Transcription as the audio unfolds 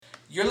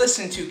You're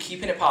listening to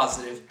Keeping It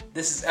Positive.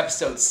 This is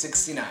episode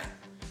 69.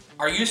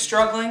 Are you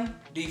struggling?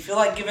 Do you feel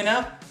like giving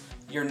up?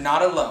 You're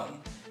not alone.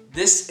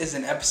 This is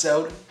an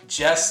episode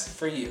just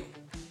for you.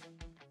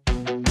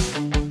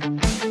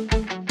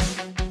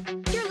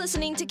 You're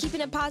listening to Keeping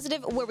It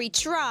Positive, where we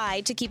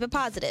try to keep it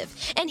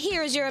positive. And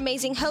here is your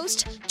amazing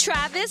host,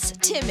 Travis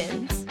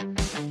Timmons.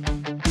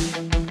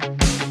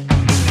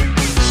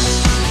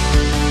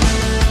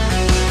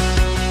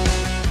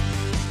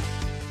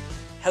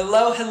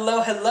 Hello,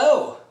 hello,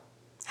 hello.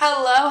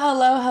 Hello,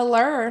 hello,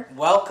 hello.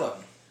 Welcome.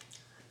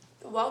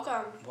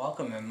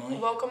 Welcome, Emily.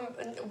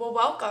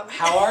 Welcome.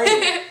 How are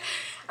you?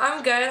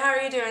 I'm good. How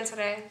are you doing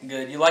today?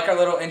 Good. You like our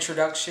little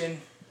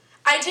introduction?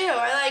 I do.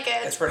 I like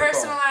it. It's pretty cool.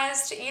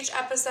 Personalized to each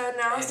episode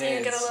now, It so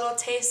you get is. a little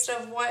taste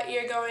of what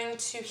you're going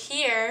to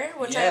hear,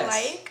 which Yes.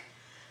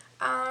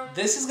 I like.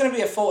 This is going to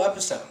be a full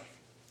episode.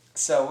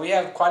 So we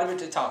have quite a bit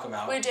to talk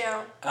about. We do.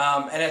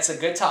 And it's a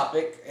good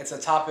topic. It's a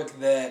topic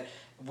that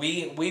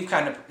we've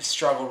kind of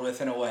struggled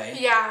with in a way.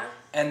 Yeah.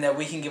 And that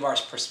we can give our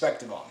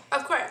perspective on.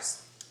 Of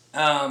course.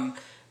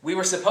 We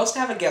were supposed to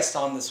have a guest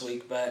on this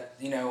week, but,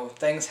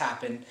 things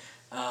happen.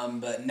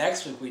 But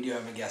next week we do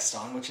have a guest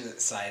on, which is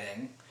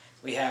exciting.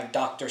 We have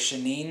Dr.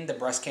 Shanine, the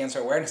breast cancer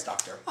awareness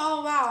doctor.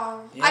 Oh,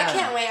 wow. Yeah. I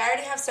can't wait. I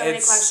already have so many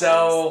questions. It's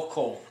so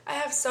cool. I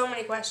have so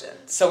many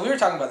questions. So we were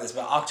talking about this,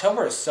 but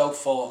October is so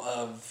full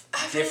of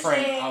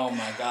different, Everything. oh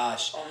my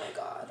gosh. Oh, my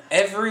God.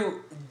 Every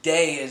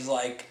day is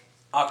like,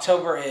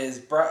 October is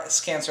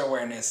breast cancer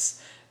awareness,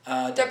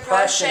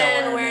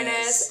 Depression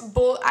awareness.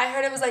 I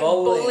heard it was like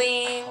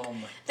bullying. Oh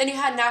my. Then you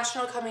had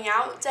National Coming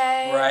Out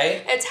Day.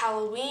 Right. It's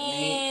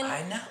Halloween.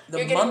 I know. The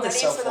You're getting month ready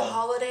is so for full. the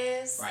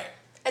holidays. Right.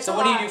 It's So a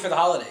what do lot. you do for the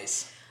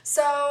holidays?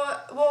 So,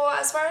 well,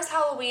 as far as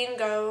Halloween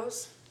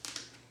goes,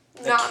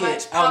 The not kid-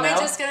 much. oh, Probably no?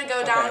 just gonna go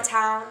Okay.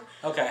 downtown.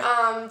 Okay.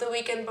 The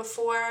weekend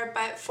before,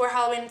 but for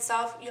Halloween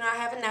itself, I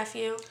have a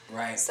nephew.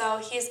 Right. So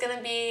I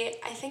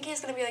think he's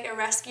gonna be like a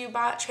rescue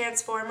bot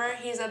transformer.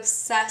 He's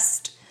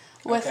obsessed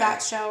with Okay.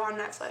 that show on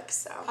Netflix.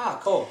 So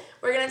Cool.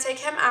 we're gonna take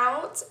him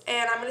out,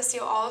 and I'm gonna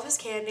steal all of his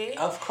candy.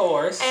 Of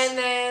course. And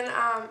then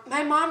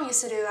my mom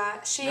used to do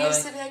that. She Really?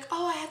 used to be like,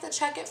 "Oh, I have to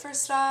check it for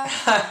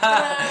stuff."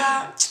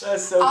 Da-da-da-da. That's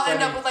so I'll funny.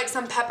 end up with like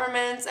some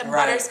peppermints and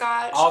Right.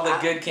 butterscotch. All the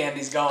good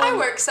candy's gone. I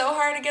work so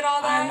hard to get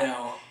all that. I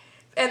know.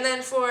 And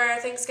then for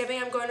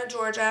Thanksgiving, I'm going to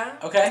Georgia.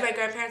 Okay. 'Cause my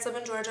grandparents live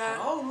in Georgia.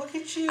 Oh, look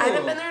at you. I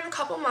haven't been there in a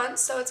couple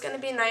months, so it's gonna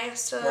be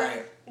nice to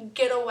Right.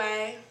 get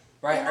away.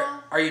 Right. You know?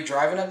 Are you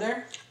driving up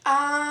there?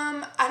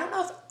 I don't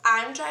know if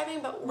I'm driving,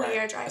 but we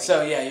are driving.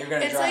 So yeah, you're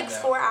gonna it's drive like though.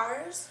 4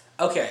 hours.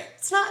 Okay.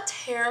 It's not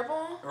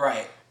terrible.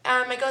 Right.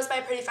 It goes by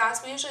pretty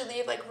fast. We usually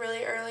leave like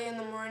really early in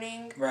the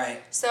morning.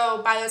 Right. So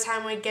by the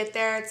time we get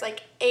there, it's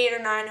like 8 or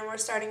 9, and we're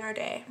starting our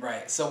day.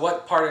 Right. So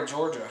what part of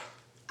Georgia?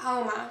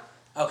 Alma.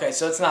 Okay,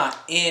 so it's not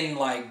in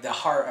like the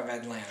heart of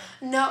Atlanta.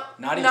 No.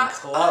 Not even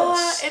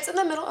close. It's in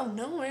the middle of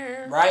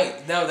nowhere.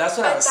 Right. No, that's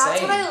what I was saying.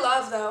 That's what I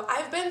love, though.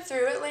 I've been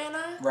through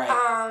Atlanta.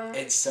 Right.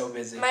 It's so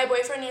busy. My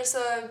boyfriend used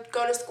to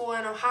go to school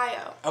in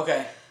Ohio.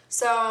 Okay.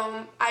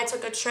 So I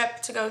took a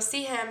trip to go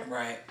see him.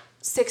 Right.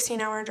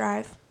 16-hour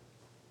drive.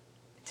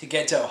 To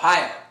get to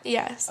Ohio.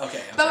 Yes.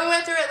 Okay. But we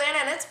went through Atlanta,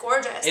 and it's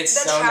gorgeous. It's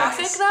the so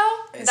traffic, nice. though,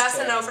 It's that's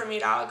a terrible. no for me,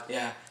 dog.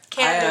 Yeah.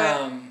 Can't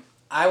do it.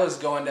 I was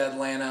going to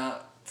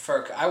Atlanta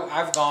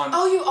I've gone.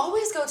 Oh, you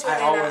always go to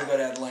Atlanta. I always go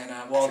to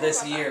Atlanta. Well, forgot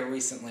this about year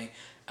recently.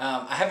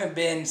 I haven't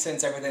been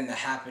since everything that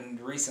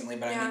happened recently,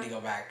 but I Yeah. need to go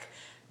back.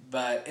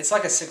 But it's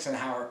like a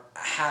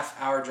 6.5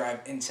 hour drive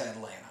into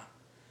Atlanta,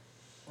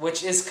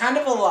 which is kind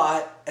of a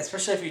lot,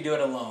 especially if you do it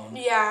alone.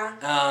 Yeah.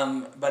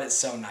 But it's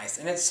so nice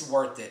and it's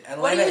worth it.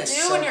 Atlanta What do you is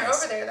do so when you're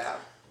nice. over there,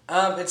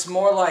 though? It's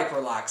more like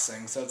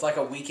relaxing, so it's like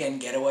a weekend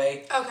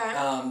getaway.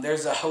 Okay.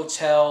 There's a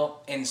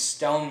hotel in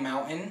Stone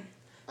Mountain.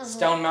 Mm-hmm.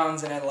 Stone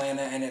Mountain's in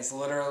Atlanta, and it's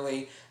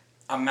literally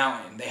a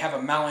mountain. They have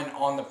a mountain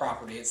on the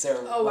property. It's their.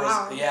 Oh,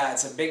 wow. Yeah,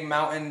 it's a big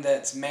mountain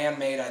that's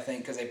man-made, I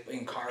think, because they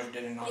carved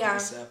it and all Yeah.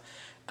 that stuff.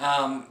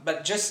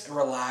 But just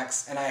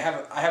relax, and I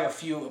have a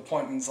few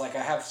appointments. Like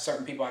I have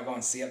certain people I go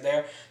and see up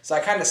there, so I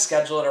kind of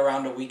schedule it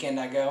around a weekend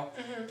I go.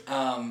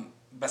 Mm-hmm.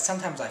 But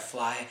sometimes I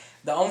fly.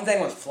 The only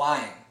thing with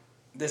flying,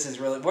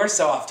 we're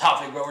so off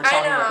topic, but we're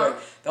talking real quick.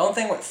 The only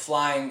thing with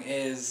flying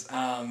is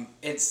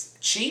it's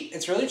cheap.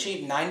 It's really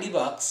cheap,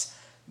 $90.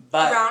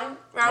 But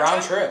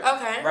round trip.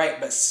 Okay. Right,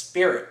 but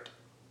Spirit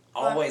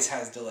always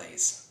has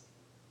delays.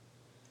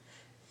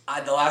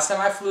 The last time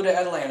I flew to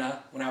Atlanta,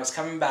 when I was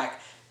coming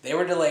back, they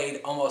were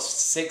delayed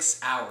almost 6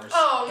 hours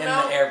in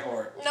the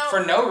airport. No. For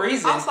no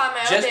reason. I'll fly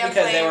my own just damn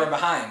because they plane. were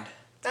behind.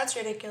 That's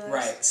ridiculous.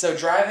 Right. So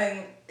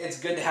driving, it's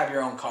good to have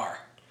your own car.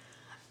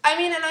 I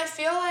mean, and I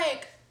feel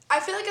like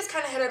it's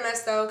kind of hit or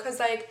miss, though, because,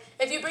 like,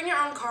 if you bring your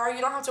own car,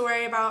 you don't have to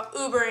worry about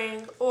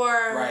Ubering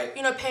or, Right.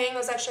 paying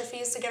those extra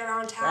fees to get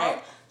around town.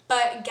 Right.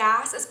 But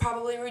gas is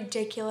probably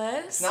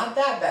ridiculous. It's not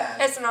that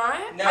bad. It's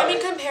not? No, I mean,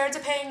 compared to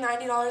paying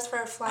 $90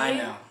 for a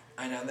flight.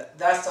 I know.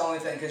 That's the only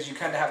thing, because you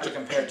kind of have to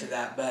compare it to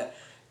that. But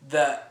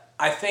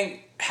I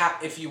think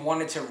if you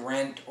wanted to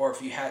rent, or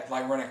if you had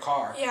rent a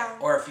car, Yeah.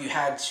 or if you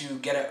had to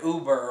get an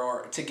Uber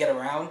or to get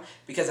around,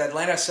 because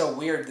Atlanta's so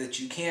weird that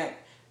you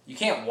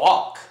can't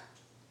walk.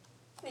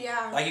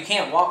 Yeah. Like you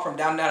can't walk from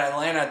downtown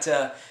Atlanta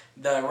to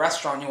the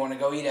restaurant you want to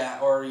go eat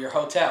at or your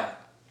hotel.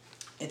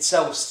 It's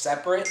so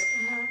separate.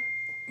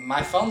 Mm-hmm.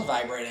 My phone's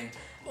vibrating.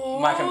 Ooh.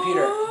 My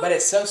computer, but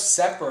it's so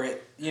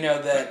separate,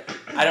 that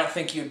I don't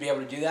think you'd be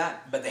able to do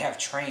that. But they have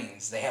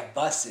trains, they have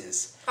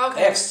buses,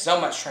 they have so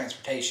much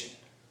transportation.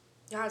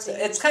 Yeah, so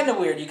it's kind of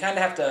weird. You kind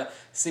of have to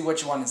see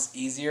which one is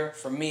easier.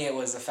 For me, it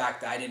was the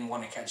fact that I didn't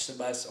want to catch the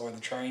bus or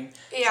the train.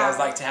 Yeah. So I was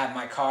like to have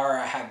my car.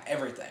 I have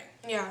everything.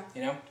 Yeah.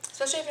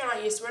 Especially if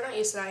we're not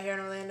used to that here in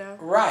Orlando.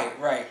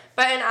 Right.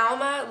 But in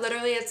Alma,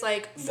 literally, it's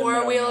like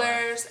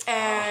 4-wheelers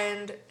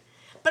and.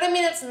 But I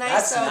mean, it's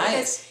nice though. Nice.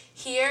 Because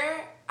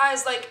here,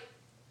 as like,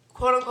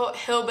 quote unquote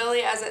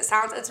hillbilly as it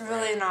sounds, it's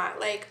really not.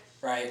 Like.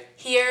 Right.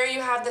 Here you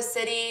have the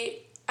city.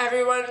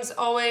 Everyone's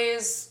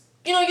always.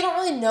 You don't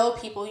really know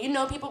people. You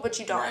know people, but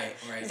you don't.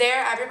 Right.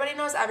 There, everybody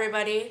knows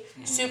everybody.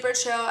 Mm-hmm. Super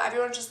chill.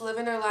 Everyone's just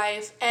living their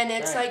life. And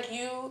it's like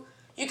you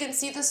can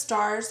see the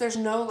stars. There's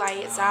no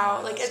lights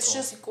out. Like, it's cool.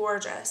 Just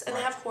gorgeous. And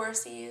they have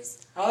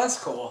horses. Oh, that's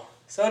cool.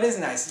 So it is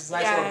nice. It's a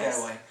nice little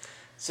getaway.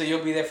 So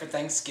you'll be there for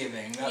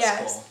Thanksgiving.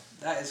 That's cool.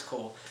 That is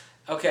cool.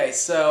 Okay,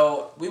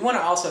 so we want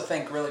to also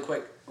thank really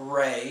quick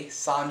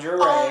Sandra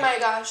Ray. Oh my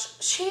gosh.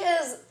 She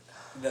is...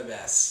 the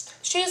best.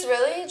 She's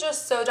really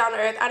just so down to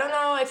earth. I don't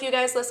know if you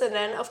guys listened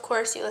in. Of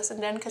course you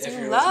listened in because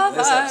you love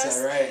us.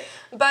 Episode, right.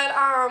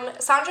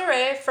 But Sandra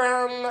Ray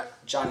from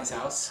Johnny's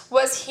House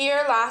was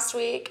here last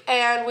week,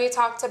 and we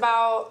talked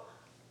about.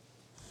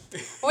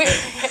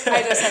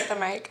 I just hit the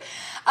mic.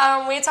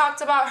 We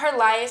talked about her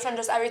life and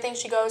just everything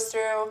she goes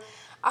through,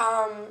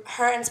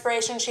 her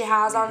inspiration she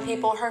has on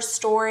people, her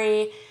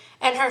story,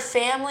 and her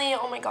family.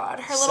 Oh my God,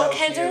 her little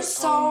kids are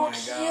so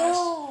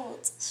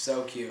cute.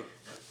 So cute.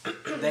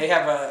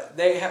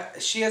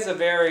 She has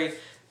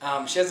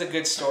a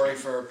good story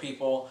for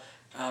people,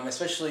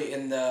 especially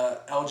in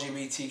the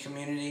LGBT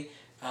community.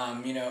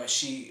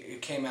 She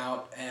came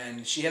out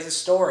and she has a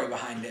story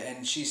behind it,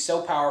 and she's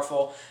so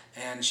powerful,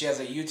 and she has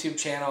a YouTube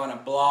channel and a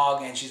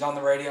blog, and she's on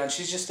the radio, and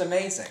she's just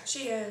amazing.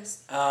 She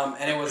is.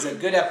 And it was a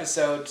good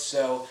episode,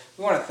 so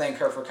we want to thank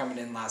her for coming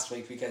in last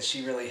week because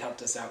she really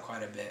helped us out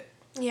quite a bit.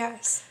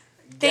 Yes.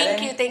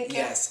 Thank you.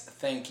 Yes,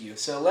 thank you.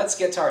 So let's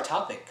get to our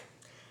topic.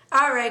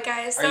 All right,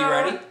 guys. Are you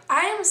ready?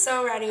 I am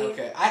so ready.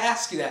 Okay. I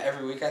ask you that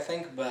every week, I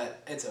think,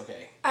 but it's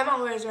okay. I'm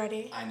always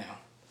ready. I know.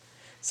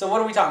 So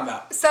what are we talking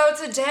about? So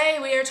today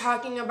we are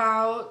talking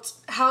about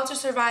how to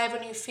survive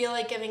when you feel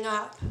like giving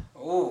up.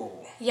 Ooh.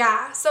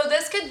 Yeah. So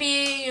this could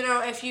be,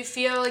 if you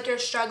feel like you're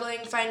struggling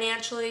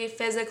financially,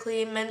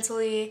 physically,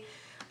 mentally.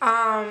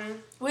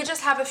 We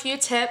just have a few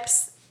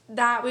tips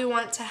that we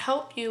want to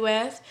help you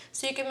with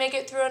so you can make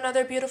it through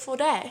another beautiful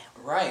day.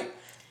 Right.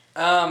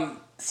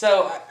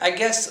 So I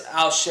guess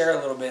I'll share a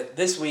little bit.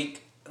 This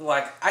week,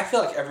 I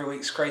feel like every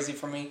week's crazy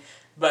for me,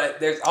 but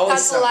there's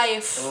always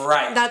life.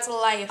 Right. That's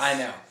life. I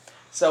know.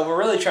 So we're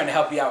really trying to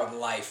help you out with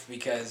life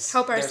because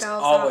help there's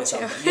ourselves always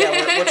out something. Yeah,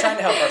 we're trying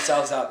to help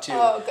ourselves out too.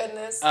 Oh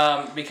goodness.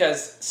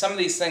 Because some of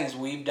these things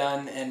we've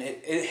done and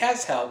it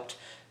has helped,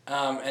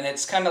 and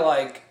it's kind of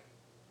like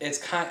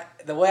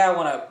the way I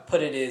want to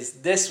put it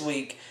is this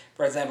week,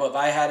 for example, if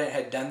I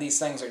had done these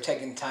things or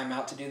taken time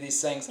out to do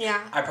these things,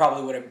 I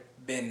probably would have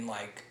been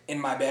in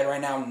my bed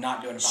right now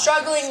not doing a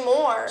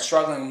podcast.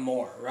 Struggling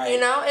more, right?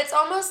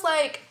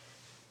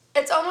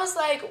 It's almost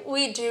like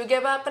we do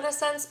give up in a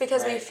sense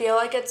because we feel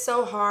like it's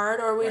so hard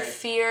or we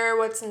fear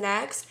what's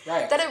next.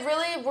 Right. That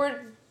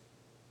we're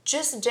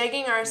just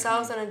digging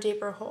ourselves in a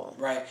deeper hole.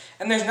 Right.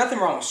 And there's nothing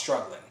wrong with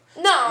struggling.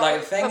 No.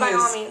 The thing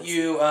is,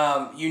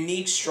 you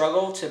need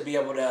struggle to be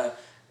able to,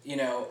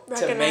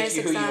 to make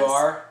you who you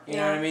are. You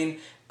know what I mean?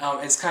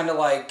 It's kind of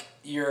like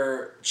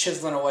you're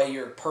chiseling away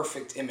your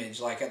perfect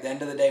image. At the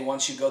end of the day,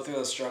 once you go through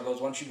those struggles,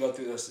 once you go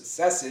through those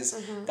successes,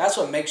 that's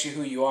what makes you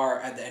who you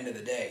are at the end of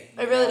the day.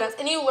 It really does.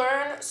 And you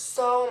learn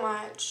so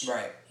much.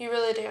 Right. You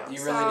really do.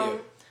 You really do.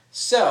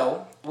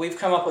 So, we've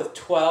come up with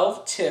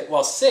 12 tips.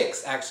 Well,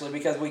 6, actually,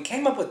 because we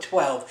came up with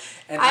 12.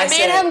 And I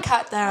made him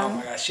cut them. Oh,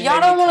 my gosh.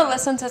 Y'all don't want to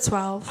listen to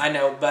 12. I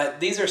know, but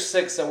these are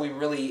 6 that we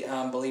really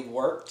believe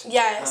worked.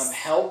 Yes.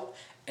 Help.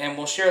 And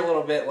we'll share a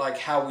little bit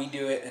how we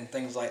do it and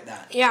things like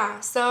that. Yeah,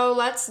 so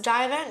let's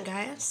dive in,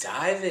 guys.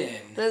 Dive in.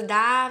 Let's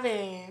dive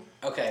in.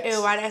 Okay.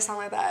 Ew, why did I sound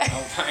like that?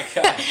 Oh my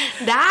God.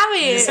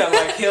 Dive in. You sound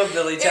like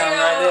Hillbilly Town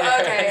right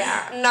there. Okay,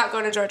 yeah. I'm not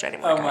going to Georgia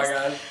anymore,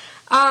 guys.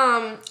 My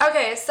God.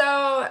 Okay,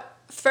 so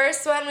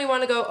first one we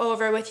want to go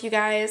over with you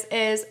guys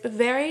is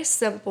very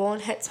simple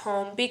and hits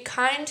home. Be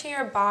kind to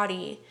your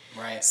body.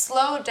 Right.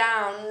 Slow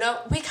down. No,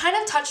 we kind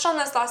of touched on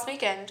this last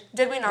weekend,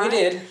 did we not? We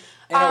did,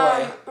 in a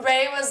way.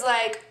 Ray was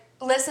like,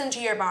 listen to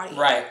your body.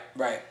 Right.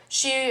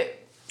 She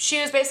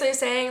was basically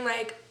saying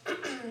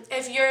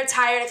if you're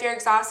tired, if you're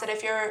exhausted,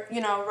 if you're,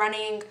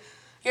 running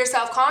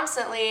yourself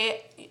constantly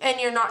and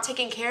you're not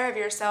taking care of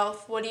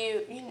yourself,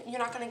 you're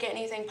not going to get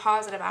anything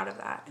positive out of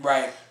that.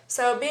 Right.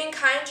 So being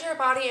kind to your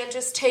body and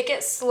just take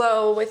it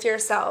slow with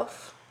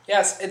yourself.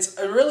 Yes,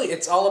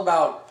 it's all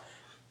about,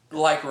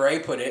 like Ray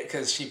put it,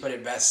 because she put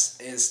it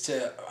best, is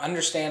to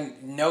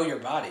know your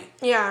body.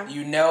 Yeah.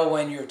 You know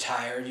when you're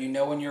tired, you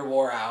know when you're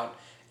wore out,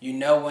 you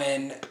know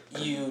when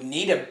you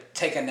need to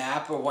take a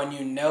nap, or when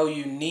you know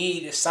you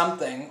need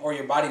something, or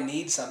your body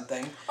needs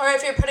something. Or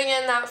if you're putting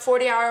in that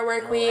 40-hour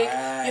work week,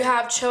 you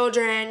have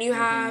children, you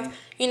have,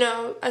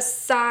 a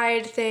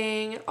side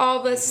thing,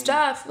 all this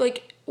stuff.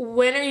 Like,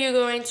 when are you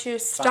going to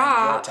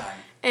stop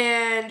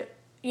and,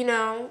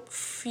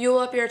 fuel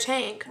up your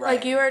tank? Right.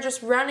 Like, you are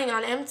just running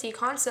on empty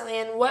constantly.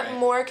 And what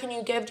more can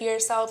you give to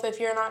yourself if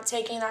you're not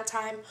taking that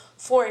time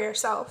for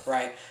yourself?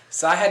 Right.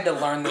 So I had to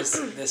learn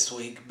this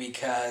week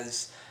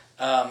because...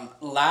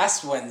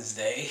 last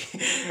Wednesday,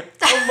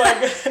 oh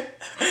my god!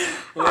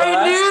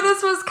 I knew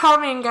this was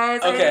coming,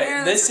 guys.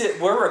 Okay,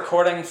 we're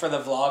recording for the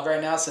vlog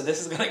right now, so this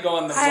is gonna go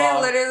on the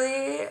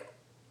vlog.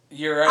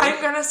 You're ready?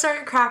 I'm gonna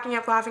start cracking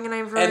up laughing, and I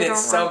really don't want to. And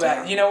it's so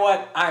bad. You know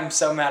what? I'm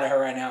so mad at her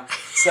right now.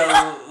 So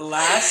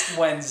last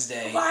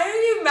Wednesday. Why are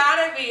you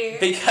mad at me?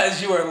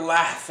 Because you were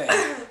laughing.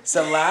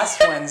 So last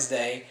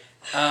Wednesday,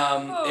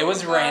 it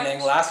was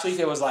raining. Last week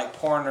it was like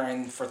pouring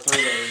rain for 3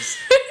 days.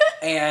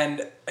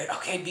 And,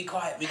 okay, be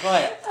quiet.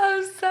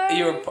 I'm sorry.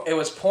 It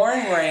was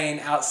pouring rain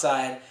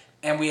outside,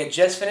 and we had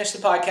just finished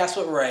the podcast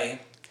with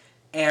Ray,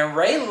 and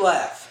Ray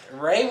left.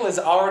 Ray was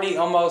already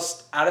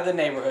almost out of the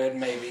neighborhood,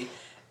 maybe,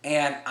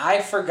 and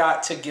I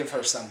forgot to give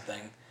her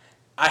something.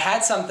 I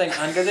had something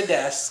under the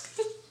desk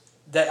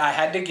that I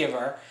had to give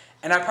her,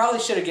 and I probably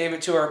should have gave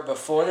it to her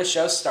before the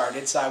show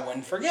started so I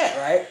wouldn't forget,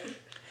 right?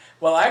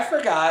 Well, I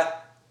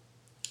forgot.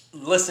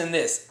 Listen to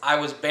this. I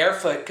was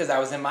barefoot because I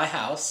was in my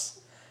house.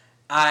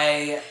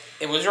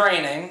 It was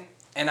raining,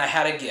 and I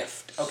had a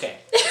gift. Okay.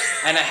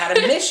 And I had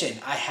a mission.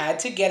 I had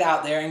to get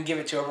out there and give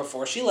it to her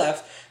before she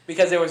left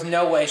because there was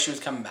no way she was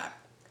coming back.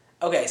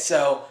 Okay,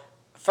 so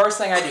first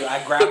thing I do,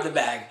 I grab the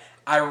bag.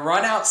 I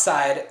run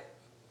outside,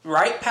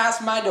 right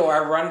past my door. I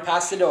run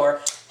past the door.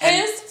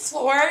 His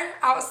floor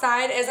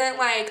outside isn't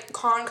like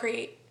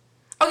concrete.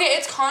 Okay,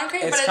 it's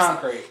concrete, but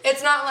concrete.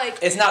 It's not like...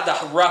 It's not the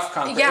rough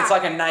concrete. Yeah. It's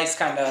like a nice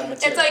kind of material.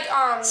 It's like...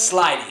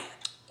 slidey.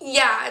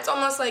 Yeah, it's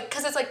almost like...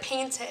 Because it's like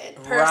painted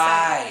per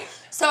Right. se.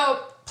 So,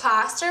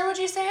 plaster, would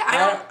you say?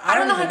 I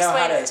don't even know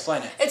how to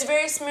explain it. It's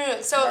very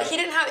smooth. So, he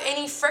didn't have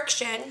any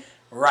friction.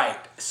 Right.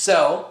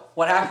 So,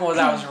 what happened was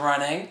I was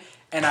running,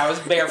 and I was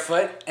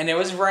barefoot, and it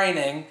was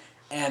raining,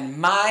 and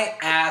my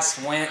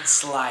ass went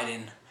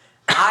sliding.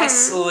 I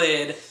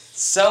slid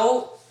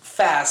so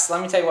fast.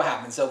 Let me tell you what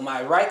happened. So,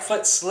 my right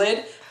foot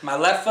slid, my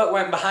left foot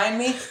went behind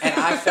me, and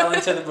I fell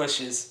into the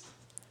bushes.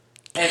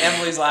 And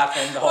Emily's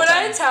laughing the whole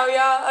time. When I tell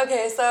y'all,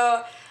 okay,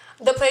 so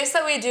the place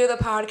that we do the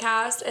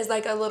podcast is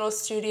like a little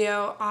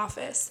studio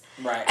office.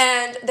 Right.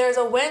 And there's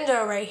a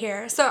window right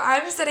here. So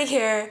I'm sitting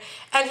here,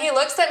 and he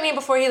looks at me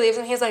before he leaves,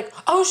 and he's like,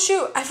 oh,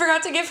 shoot, I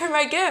forgot to give her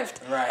my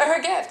gift. Right. Or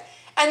her gift.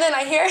 And then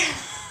I hear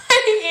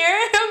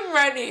him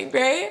running,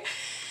 right?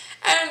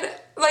 And,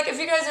 like, if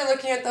you guys are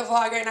looking at the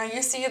vlog right now,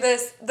 you see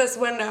this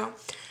window.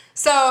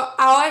 So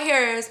all I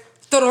hear is...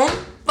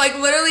 like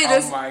literally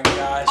just oh my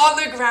gosh. on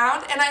the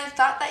ground, and I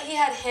thought that he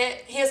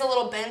has a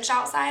little bench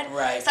outside,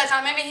 right? So I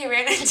thought maybe he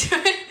ran into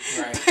it,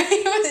 right? But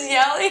he was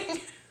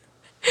yelling.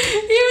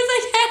 He was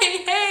like,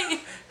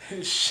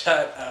 hey.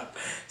 Shut up.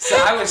 So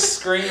I was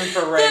screaming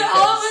for Ray. Then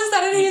all of a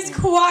sudden he's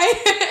quiet,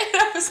 and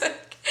I was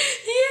like,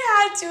 he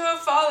had to have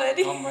fallen.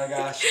 Oh my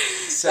gosh.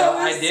 So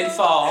I did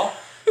fall,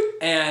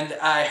 and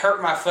I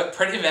hurt my foot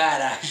pretty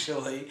bad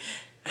actually.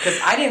 Because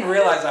I didn't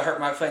realize I hurt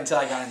my foot until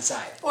I got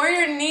inside. Or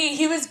your knee.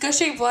 He was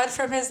gushing blood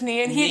from his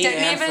knee, and he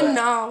didn't even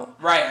know.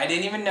 Right. I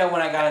didn't even know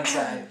when I got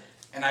inside.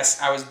 And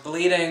I was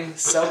bleeding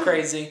so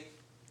crazy.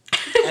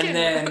 And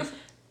then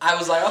I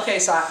was like, okay,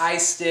 so I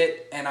iced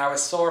it, and I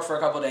was sore for a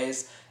couple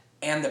days.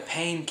 And the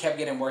pain kept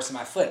getting worse in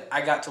my foot.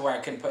 I got to where I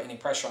couldn't put any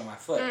pressure on my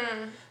foot.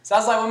 So I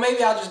was like, well,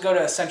 maybe I'll just go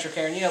to a Central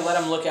Care and, let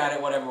them look at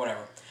it, whatever.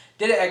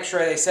 Did an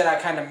x-ray. They said I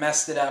kind of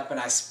messed it up, and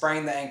I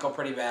sprained the ankle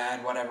pretty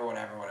bad, whatever.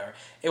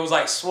 It was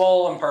like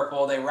swollen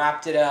purple. They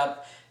wrapped it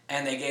up,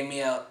 and they gave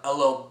me a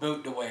little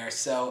boot to wear.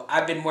 So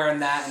I've been wearing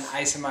that and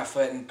icing my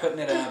foot and putting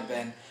it up,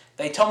 and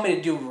they told me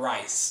to do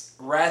RICE.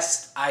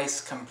 Rest,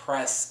 ice,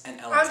 compress, and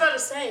elevate. I was about to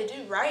say,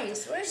 do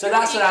RICE. So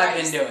that's what I've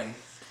been doing.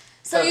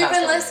 So you've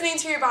been listening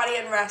to your body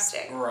and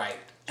resting. Right.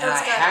 And I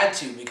had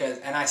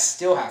to and I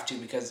still have to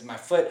because my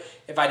foot,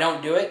 if I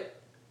don't do it,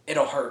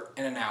 it'll hurt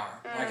in an hour.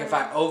 Like if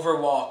I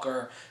overwalk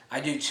or I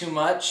do too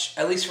much,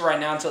 at least for right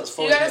now until it's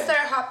fully healed. You gotta healed.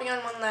 start hopping on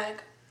one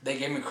leg. They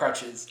gave me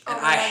crutches, and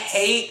I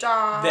hate them.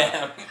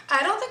 I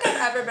don't think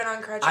I've ever been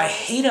on crutches. I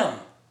hate them.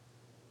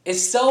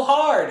 It's so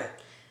hard.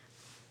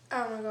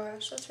 Oh my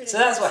gosh, that's ridiculous. So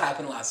that's what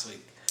happened last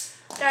week.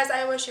 Guys,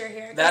 I wish you were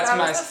here. That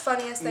was the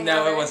funniest thing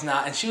No, ever. it was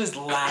not. And she was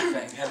laughing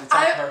at the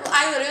top of her.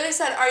 I literally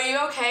said, "Are you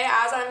okay?"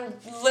 As I'm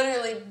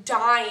literally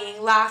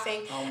dying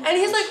laughing. And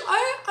he's like,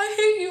 I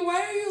hate you.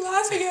 Why are you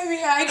laughing at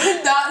me? I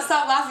could not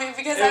stop laughing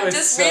because I'm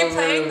just so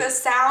replaying the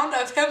sound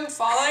of him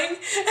falling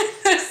and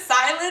the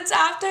silence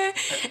after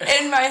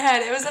in my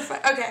head. It was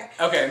okay.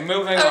 Okay,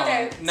 moving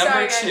on.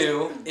 Number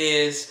 2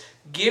 is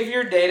give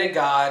your day to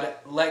God,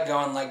 let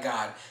go and let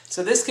God.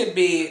 So this could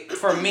be,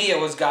 for me it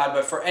was God,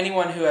 but for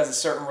anyone who has a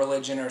certain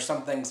religion or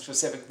something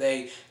specific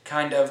they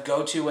kind of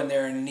go to when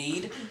they're in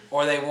need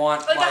or they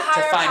want to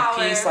find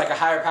peace, like a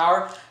higher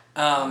power,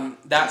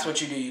 that's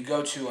what you do. You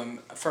go to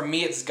Him. For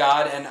me it's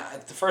God, and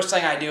the first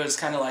thing I do is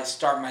kind of like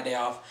start my day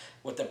off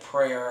with a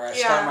prayer. I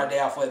start my day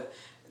off with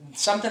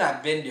something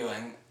I've been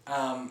doing,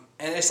 and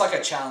it's like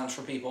a challenge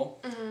for people.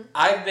 Mm-hmm.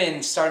 I've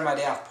been starting my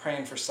day off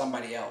praying for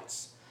somebody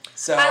else.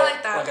 So, I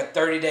like that. Like a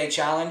 30-day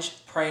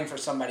challenge, praying for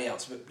somebody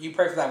else. But you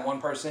pray for that one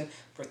person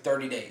for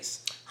 30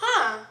 days.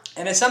 Huh.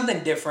 And it's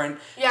something different.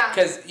 Yeah.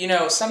 Because,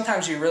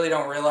 sometimes you really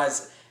don't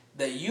realize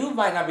that you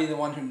might not be the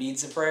one who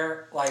needs a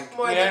prayer. Like,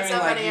 more than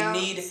somebody else.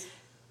 Need...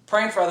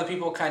 Praying for other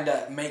people kind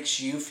of makes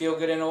you feel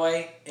good in a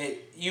way.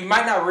 You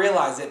might not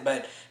realize it,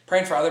 but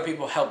praying for other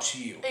people helps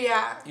you.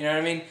 Yeah. You know what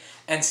I mean?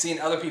 And seeing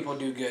other people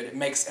do good, it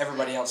makes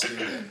everybody else do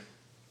good.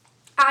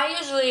 I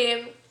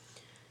usually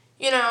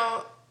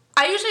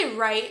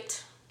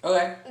write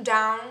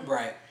down.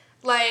 Right.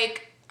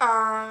 Like,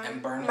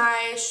 and burn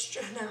I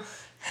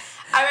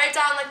write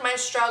down, like, my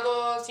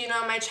struggles,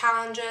 my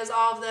challenges,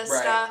 all of this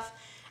stuff.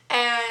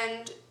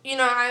 And,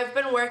 I've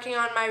been working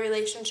on my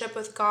relationship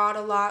with God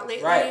a lot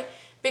lately. Right.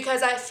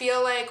 Because I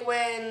feel like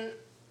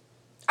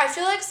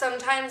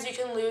sometimes you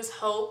can lose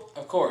hope.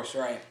 Of course,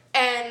 right.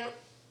 And,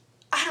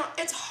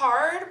 it's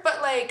hard,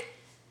 but, like,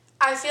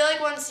 I feel like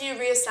once you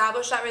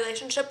reestablish that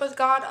relationship with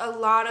God, a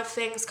lot of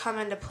things come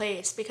into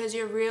place because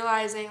you're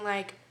realizing,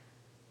 like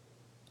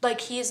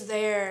He's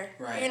there.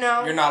 Right.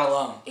 You're not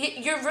alone.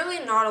 You're really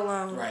not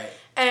alone. Right.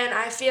 And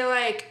I feel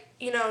like,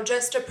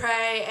 just to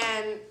pray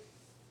and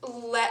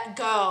let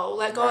go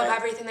right. of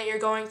everything that you're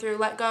going through,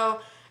 let go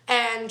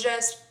and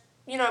just,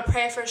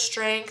 pray for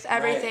strength,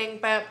 everything.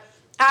 Right. But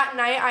at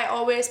night, I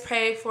always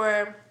pray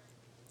for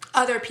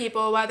other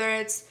people, whether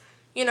it's,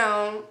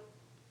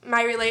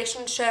 my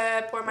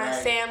relationship or my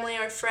family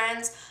or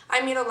friends.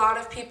 I meet a lot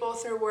of people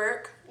through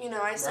work.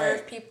 I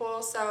serve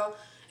people, so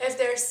if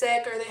they're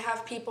sick or they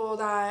have people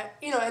that,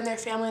 in their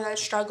family that's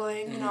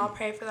struggling, I'll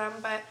pray for them.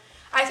 But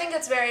I think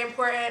it's very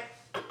important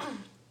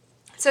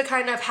to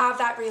kind of have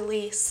that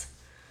release.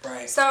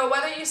 Right. So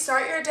whether you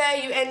start your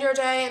day, you end your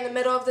day, in the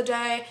middle of the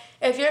day,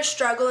 if you're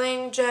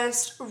struggling,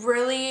 just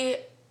really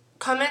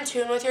come in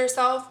tune with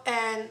yourself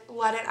and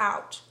let it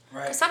out.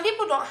 Right. Because some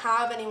people don't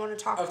have anyone to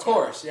talk to. Of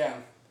course, yeah.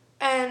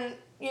 And,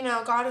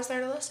 God is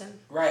there to listen.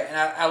 Right, and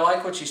I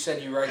like what you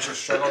said, you write your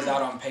struggles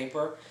out on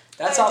paper.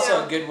 That's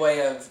also a good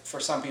way for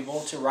some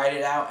people to write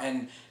it out,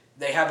 and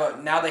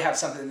now they have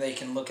something they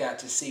can look at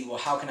to see, well,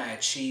 how can I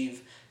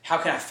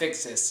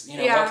fix this?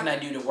 What can I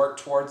do to work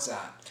towards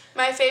that?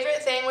 My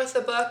favorite thing with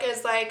the book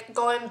is, like,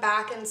 going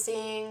back and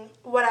seeing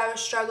what I was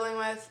struggling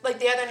with. Like,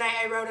 the other night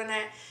I wrote in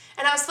it,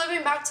 and I was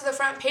flipping back to the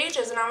front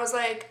pages, and I was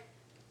like,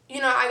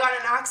 I got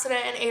in an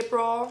accident in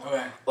April.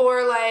 Okay.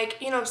 Or, like,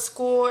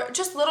 school,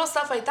 just little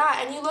stuff like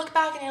that. And you look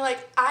back and you're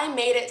like, I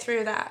made it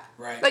through that.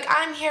 Right. Like,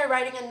 I'm here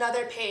writing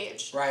another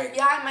page. Right.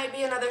 Yeah, it might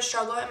be another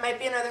struggle. It might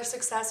be another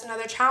success,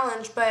 another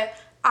challenge. But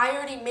I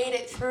already made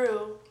it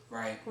through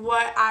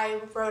what I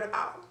wrote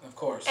about. Of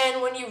course.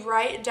 And when you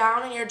write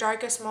down in your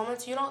darkest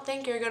moments, you don't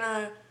think you're going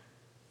to...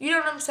 You know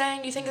what I'm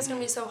saying? You think it's going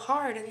to be so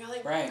hard, and you're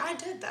like, I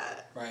did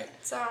that. Right.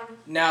 So...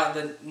 Now,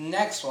 the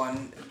next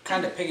one,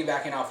 kind of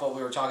piggybacking off what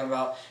we were talking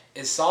about,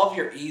 is solve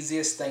your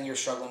easiest thing you're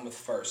struggling with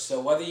first.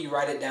 So whether you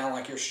write it down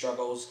like your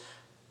struggles,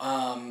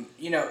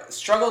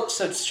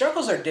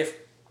 struggles are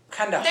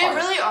kind of hard. They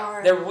really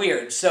are. They're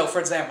weird. So, for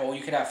example,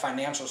 you could have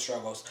financial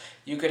struggles.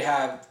 You could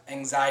have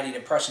anxiety,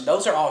 depression.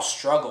 Those are all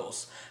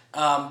struggles.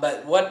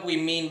 But what we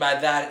mean by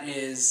that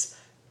is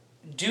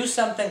do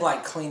something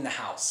like clean the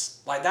house.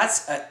 Like,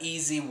 that's an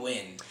easy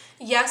win.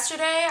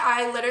 Yesterday,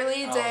 I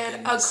literally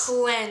did a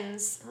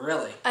cleanse.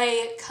 Really?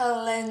 A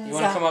cleanse. You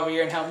want to come over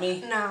here and help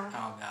me? No.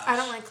 Oh, gosh. I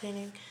don't like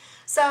cleaning.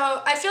 So,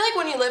 I feel like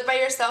when you live by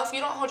yourself, you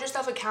don't hold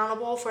yourself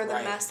accountable for the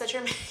mess that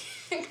you're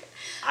making.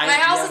 My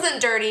house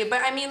isn't dirty, but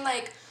I mean,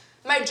 like,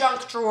 my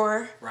junk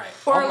drawer. Right.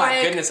 Or oh,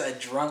 my goodness, a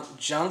junk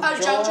drawer? A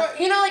junk drawer.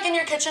 You know, like, in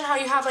your kitchen, how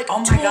you have, like,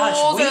 tools we or,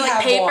 like,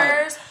 have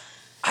papers? One.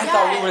 I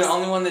thought we were the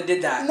only one that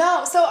did that.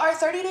 No, so our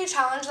 30-day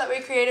challenge that we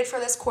created for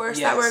this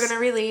course that we're going to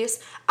release,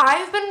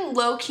 I've been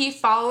low-key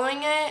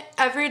following it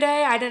every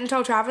day. I didn't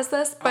tell Travis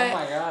this, but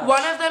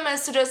one of them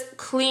is to just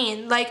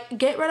clean. Like,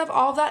 get rid of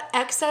all that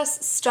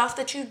excess stuff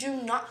that you do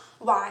not...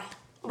 Why?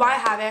 Why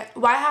have it?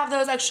 Why have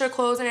those extra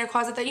clothes in your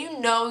closet that you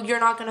know you're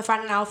not going to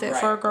find an outfit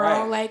for a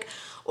girl? Like,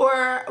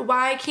 or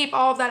why keep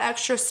all of that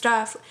extra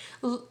stuff?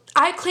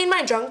 I clean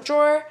my junk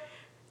drawer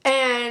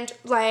and,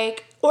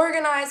 like,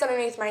 organize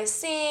underneath my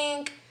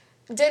sink,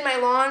 did my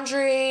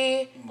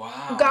laundry.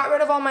 Wow. Got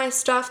rid of all my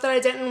stuff that I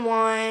didn't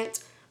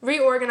want.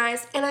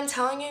 Reorganized. And I'm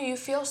telling you, you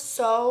feel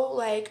so,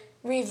 like,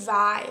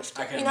 revived.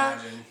 I can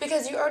imagine.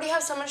 Because you already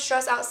have so much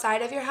stress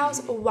outside of your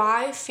house.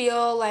 Why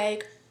feel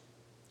like...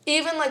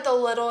 Even, like, the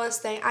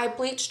littlest thing. I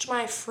bleached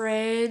my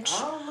fridge.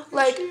 Oh, look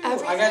like, at you.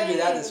 everything. I gotta do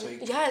that this week.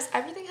 Yes,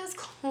 everything is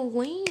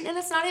clean. And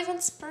it's not even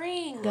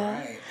spring.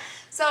 Right.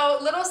 So,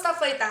 little stuff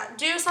like that.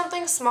 Do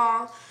something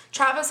small.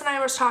 Travis and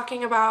I were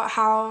talking about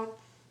how,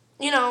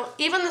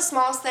 even the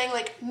smallest thing,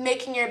 like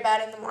making your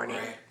bed in the morning.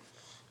 Right.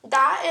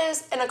 That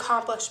is an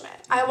accomplishment.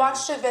 I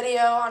watched a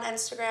video on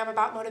Instagram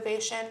about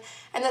motivation,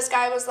 and this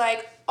guy was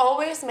like,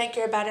 always make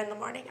your bed in the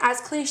morning. As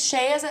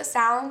cliche as it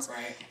sounds,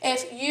 right.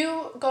 If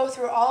you go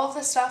through all of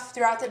the stuff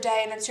throughout the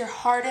day and it's your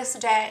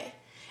hardest day,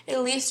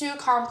 at least you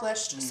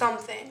accomplished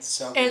something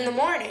in the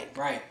morning.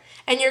 Right.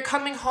 And you're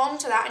coming home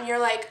to that and you're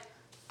like,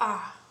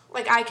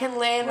 like I can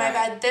lay in my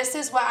bed. This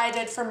is what I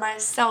did for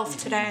myself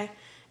today.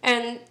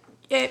 And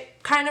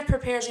it kind of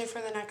prepares you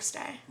for the next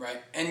day.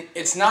 Right. And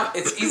it's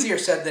easier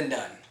said than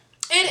done.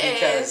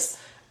 Because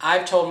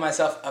I've told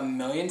myself a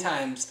million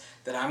times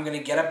that I'm going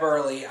to get up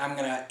early, I'm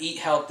going to eat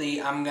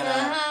healthy, I'm going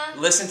to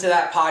listen to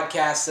that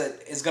podcast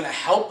that is going to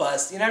help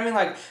us. You know what I mean?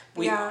 Like,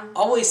 we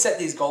always set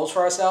these goals for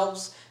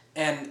ourselves,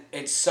 and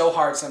it's so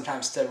hard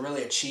sometimes to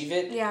really achieve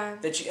it. Yeah.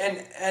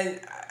 And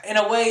in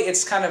a way,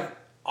 it's kind of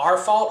our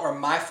fault or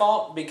my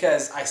fault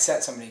because I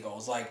set so many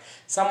goals. Like,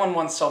 someone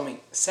once told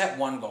me, set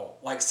one goal.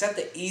 Like, set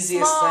the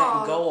easiest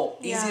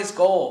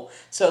goal.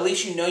 So at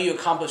least you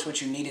accomplished what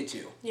you needed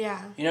to.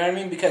 Yeah. You know what I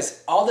mean?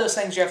 Because all those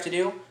things you have to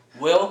do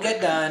will get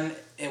done.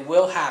 It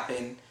will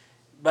happen.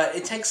 But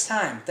it takes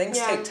time. Things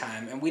take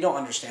time. And we don't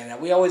understand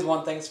that. We always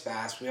want things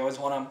fast. We always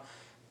want them,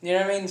 you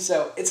know what I mean?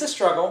 So it's a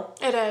struggle.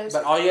 It is.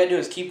 But all you gotta do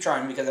is keep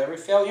trying because every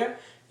failure,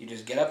 you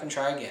just get up and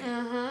try again.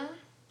 Mm-hmm.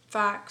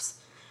 Facts.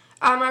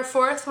 Our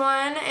fourth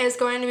one is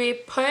going to be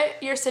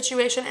put your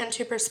situation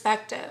into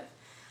perspective.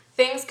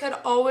 Things could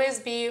always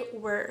be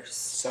worse.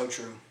 So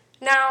true.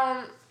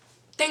 Now,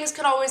 things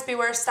could always be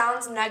worse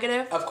sounds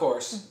negative. Of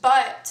course.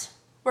 But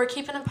we're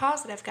keeping it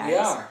positive, guys. We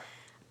are.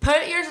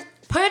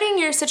 Putting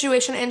your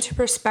situation into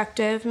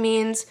perspective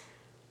means,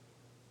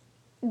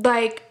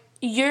 like,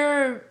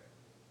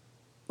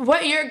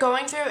 what you're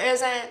going through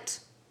isn't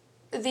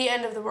the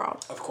end of the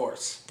world. Of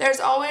course. There's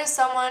always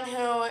someone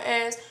who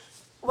is,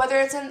 whether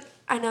it's in,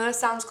 I know this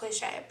sounds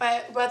cliche,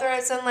 but whether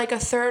it's in like a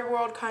third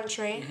world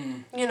country,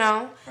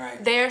 right.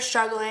 They're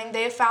struggling,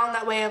 they've found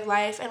that way of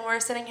life, and we're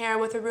sitting here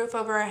with a roof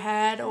over our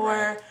head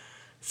or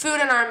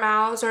food in our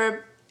mouths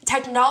or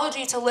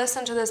technology to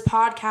listen to this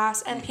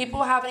podcast, and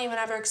people haven't even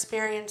ever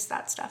experienced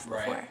that stuff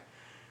before. Right.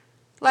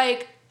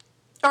 Like,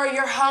 or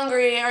you're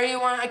hungry, or you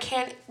want a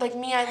candy, like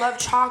me, I love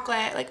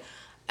chocolate, like,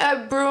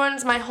 it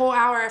ruins my whole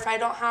hour if I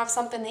don't have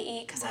something to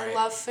eat because I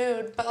love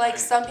food. But, like,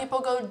 some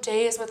people go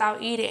days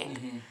without eating.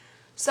 Mm-hmm.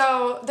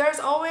 So there's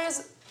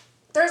always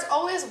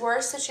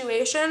worse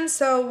situations.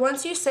 So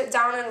once you sit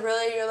down and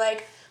really you're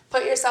like,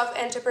 put yourself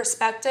into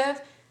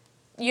perspective,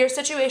 your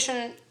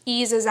situation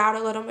eases out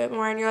a little bit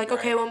more. And you're like,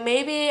 okay, well,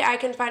 maybe I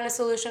can find a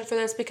solution for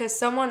this because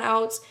someone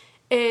else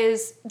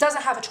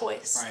doesn't have a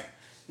choice. Right.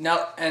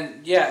 No,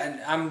 and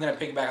I'm going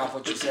to piggyback off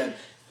what you said.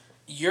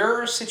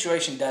 Your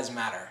situation does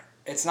matter.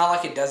 It's not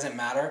like it doesn't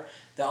matter.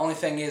 The only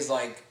thing is,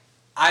 like,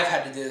 I've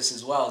had to do this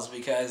as well, is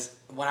because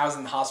when I was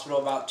in the hospital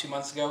about 2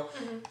 months ago,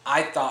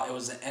 I thought it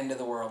was the end of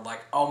the world.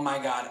 Like, oh my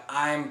God,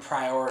 I'm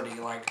priority.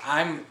 Like,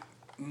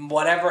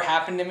 whatever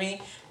happened to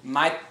me,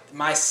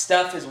 my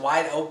stuff is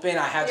wide open.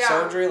 I had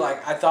surgery.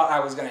 Like, I thought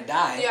I was going to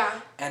die. Yeah.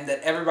 And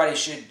that everybody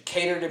should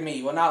cater to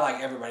me. Well, not like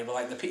everybody, but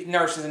like the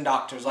nurses and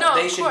doctors. Like,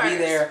 they should be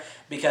there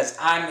because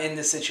I'm in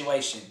this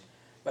situation.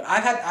 But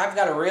I've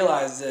got to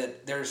realize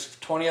that there's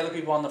 20 other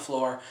people on the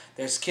floor.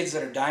 There's kids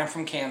that are dying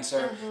from cancer.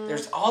 Mm-hmm.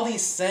 There's all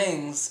these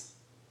things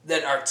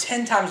that are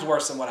 10 times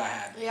worse than what I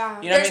had. Yeah.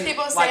 You know there's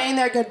people saying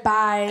their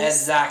goodbyes.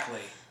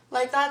 Exactly.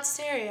 Like, that's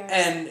serious.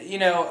 And,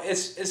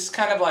 it's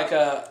kind of like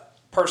a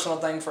personal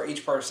thing for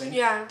each person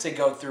to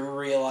go through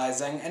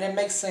realizing. And it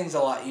makes things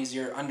a lot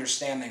easier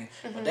understanding.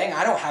 Mm-hmm. Well, dang,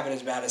 I don't have it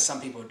as bad as some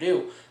people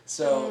do.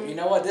 So, you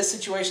know what? This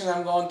situation that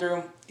I'm going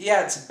through,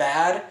 it's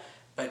bad.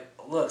 But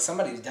look,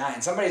 somebody's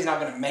dying. Somebody's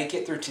not going to make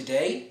it through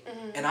today,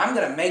 and I'm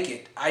going to make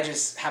it. I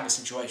just have a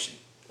situation.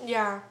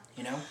 Yeah.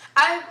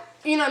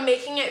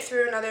 Making it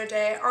through another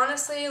day.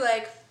 Honestly,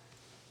 like,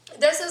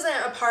 this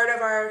isn't a part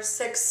of our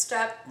 6th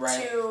step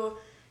to,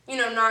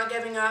 not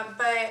giving up,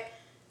 but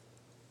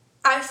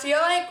I feel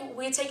like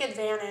we take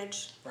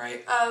advantage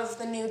of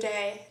the new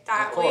day,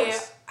 that we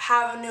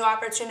have a new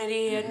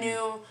opportunity, a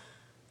new,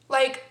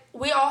 like,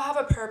 we all have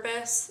a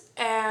purpose,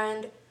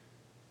 and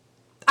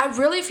I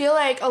really feel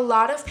like a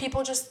lot of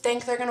people just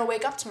think they're going to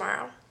wake up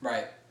tomorrow.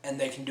 Right. And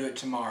they can do it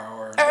tomorrow,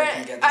 or they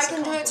can get this I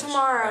can do it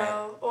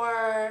tomorrow. Right.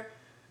 Or,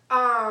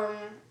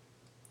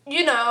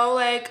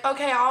 like,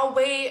 okay, I'll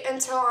wait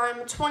until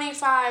I'm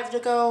 25 to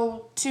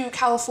go to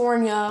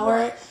California.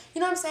 Or,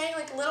 you know what I'm saying?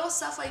 Like, little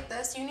stuff like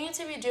this. You need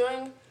to be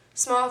doing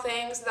small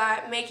things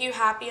that make you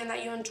happy and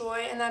that you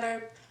enjoy and that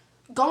are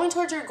going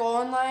towards your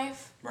goal in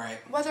life, right,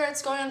 whether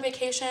it's going on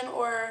vacation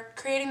or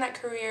creating that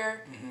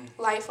career,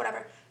 life,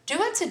 whatever,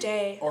 do it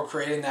today. Or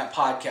creating that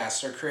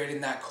podcast, or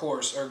creating that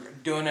course, or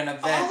doing an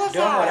event,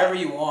 doing that. whatever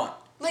you want.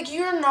 Like,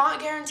 you're not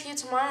guaranteed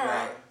tomorrow.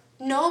 Right.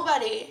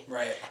 Nobody.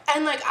 Right.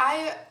 And, like,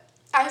 I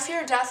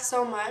fear death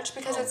so much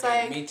because it's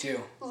like... Me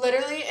too.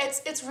 Literally,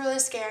 it's really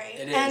scary.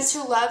 It is. And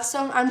to love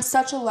I'm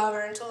such a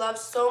lover, and to love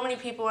so many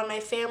people and my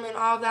family and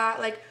all of that,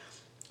 like...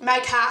 My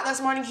cat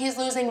this morning, he's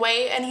losing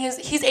weight, and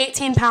he's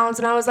 18 pounds,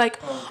 and I was like,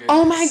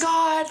 oh my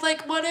God,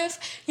 like, what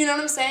if, you know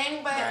what I'm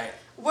saying? But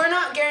we're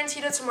not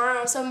guaranteed a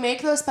tomorrow, so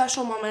make those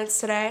special moments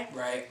today.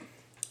 Right.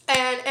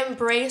 And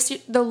embrace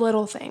the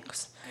little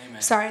things.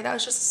 Amen. Sorry, that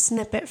was just a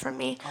snippet from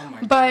me. Oh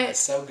my God, that's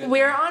so good.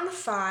 We're on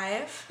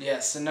 5.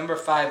 Yes, so number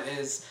 5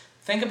 is,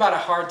 think about a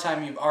hard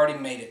time you've already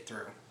made it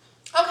through.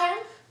 Okay.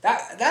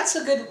 That's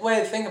a good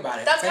way to think about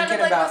it. That's kind of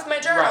like with my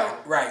journal.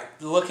 Right.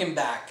 Looking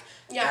back.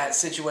 Yeah. At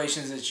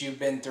situations that you've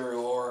been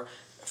through, or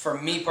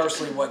for me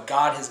personally, what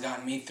God has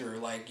gotten me through.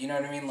 Like, you know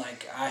what I mean?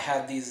 Like, I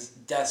had these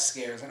death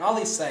scares and all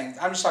these things.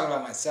 I'm just talking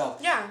about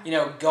myself. Yeah. You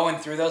know, going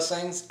through those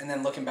things and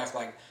then looking back,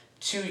 like,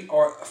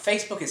 or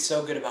Facebook is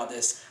so good about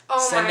this.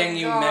 Sending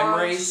you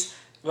memories.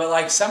 But,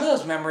 like, some of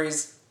those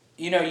memories,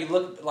 you know, you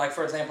look, like,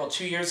 for example,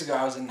 2 years ago,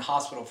 I was in the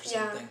hospital for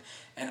something,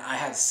 and I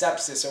had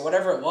sepsis or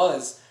whatever it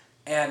was.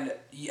 And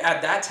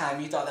at that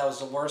time, you thought that was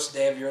the worst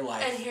day of your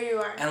life. And here you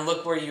are. And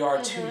look where you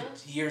are 2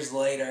 years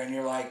later, and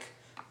you're like,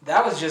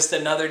 that was just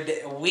another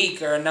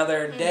week or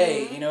another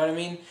day, you know what I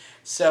mean?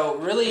 So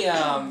really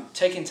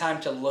taking time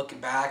to look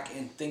back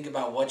and think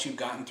about what you've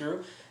gotten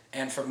through,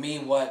 and for me,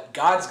 what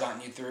God's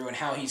gotten you through and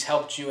how He's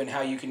helped you and how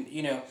you can,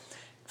 you know,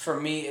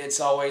 for me, it's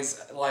always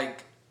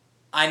like,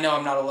 I know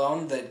I'm not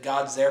alone, that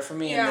God's there for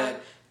me, and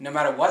that no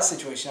matter what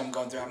situation I'm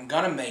going through, I'm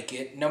going to make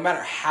it, no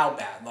matter how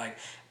bad. Like,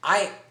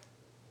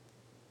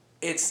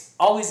 it's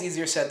always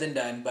easier said than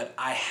done, but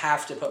I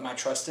have to put my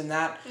trust in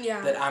that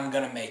I'm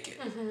going to make it.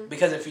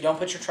 Because if you don't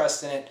put your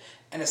trust in it,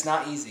 and it's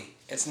not easy.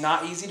 It's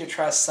not easy to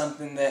trust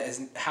something that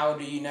is, how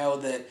do you know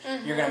that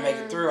you're going to make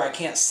it through? I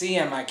can't see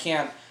them. I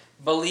can't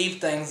believe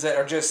things that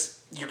are just,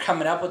 you're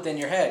coming up with in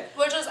your head.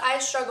 Which is, I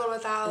struggled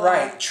with that a lot.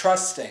 Right,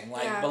 trusting,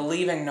 like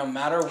believing no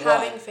matter what.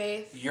 Having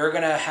faith. You're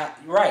going to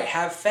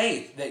have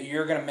faith that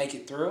you're going to make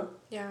it through.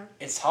 Yeah.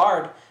 It's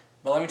hard.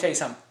 But let me tell you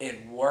something.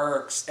 It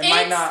works. It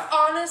might not.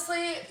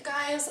 Honestly,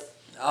 guys,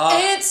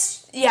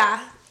 it's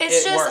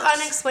just works.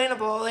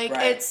 unexplainable. Like,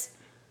 it's,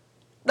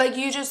 like,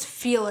 you just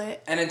feel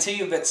it. And until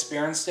you've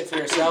experienced it for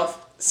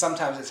yourself,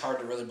 sometimes it's hard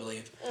to really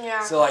believe.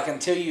 Yeah. So, like,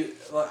 until you,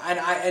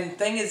 and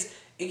thing is,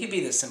 it could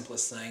be the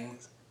simplest thing.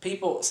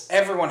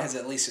 Everyone has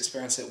at least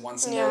experienced it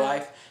once in their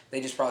life.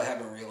 They just probably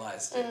haven't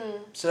realized it.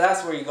 So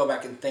that's where you go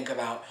back and think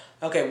about,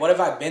 okay, what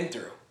have I been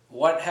through?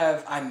 What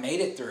have I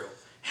made it through?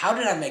 How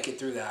did I make it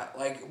through that?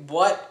 Like,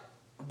 what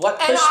pushed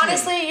me? And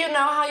honestly, you know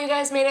how you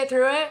guys made it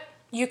through it?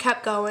 You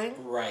kept going.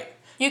 Right.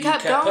 You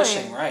kept going.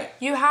 Pushing, right.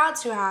 You had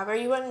to have, or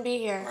you wouldn't be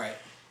here. Right.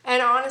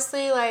 And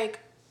honestly,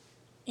 like,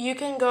 you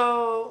can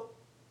go...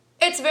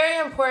 It's very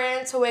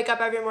important to wake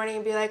up every morning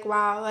and be like,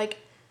 wow, like,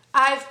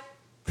 I've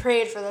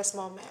prayed for this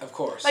moment. Of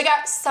course. Like,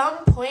 at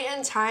some point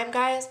in time,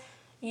 guys,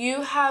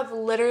 you have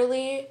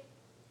literally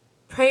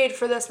prayed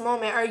for this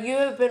moment, or you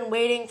have been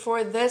waiting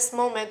for this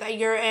moment that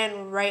you're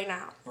in right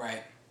now.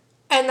 Right.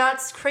 And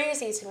that's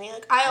crazy to me.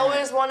 Like, I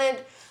always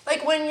wanted,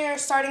 like, when you're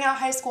starting out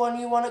high school and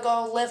you want to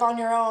go live on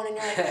your own, and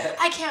you're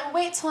like, I can't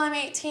wait till I'm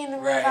 18 to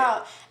move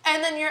out.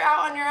 And then you're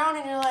out on your own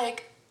and you're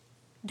like,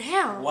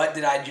 damn. What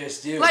did I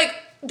just do? Like,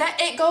 that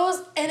it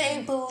goes in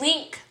a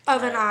blink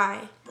of an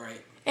eye.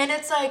 Right. And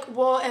it's like,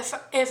 well,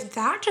 if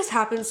that just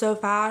happened so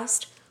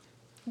fast,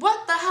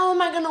 what the hell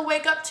am I going to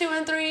wake up to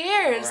in 3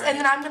 years? Right. And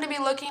then I'm going to be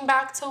looking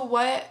back to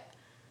where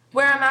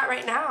I'm at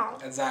right now.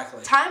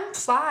 Exactly. Time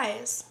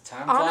flies.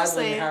 Time honestly. flies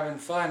when you're having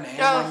fun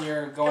and when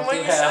you're going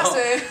through hell.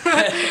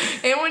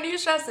 And when you're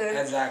stressing.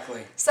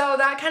 Exactly. So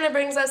that kind of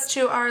brings us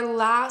to our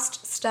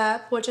last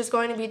step, which is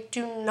going to be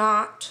do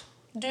not,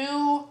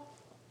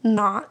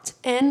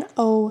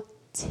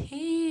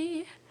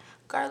 N-O-T,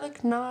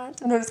 garlic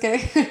knot. No, just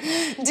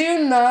kidding.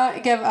 Do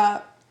not give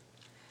up.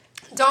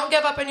 Don't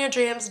give up on your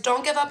dreams.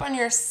 Don't give up on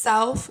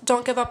yourself.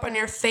 Don't give up on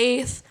your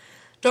faith.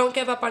 Don't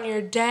give up on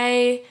your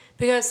day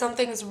because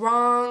something's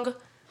wrong.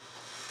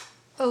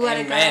 Let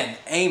it go.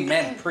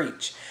 Amen.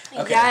 Preach.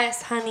 Okay.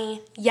 Yes,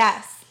 honey.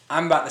 Yes.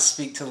 I'm about to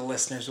speak to the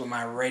listeners with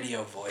my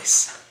radio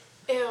voice.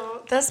 Ew,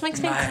 this makes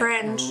me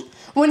cringe.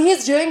 When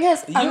he's doing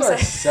his... You are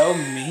so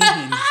mean.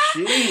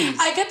 Jeez.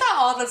 I get that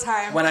all the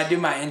time. When I do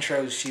my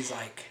intros, she's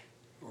like,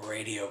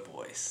 radio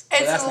voice.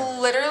 It's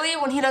literally,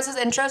 when he does his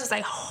intros, it's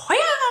like...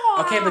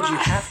 Okay, but you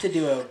have to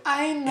do a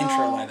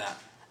intro like that.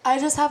 I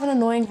just have an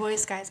annoying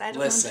voice, guys. I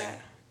don't Listen.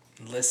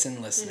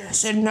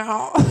 Listen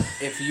now.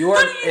 If you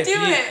are...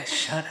 it?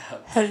 Shut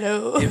up.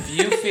 Hello. If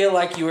you feel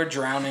like you are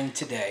drowning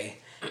today,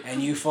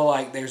 and you feel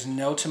like there's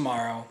no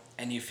tomorrow,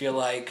 and you feel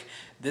like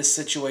this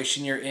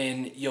situation you're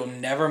in, you'll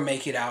never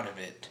make it out of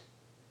it,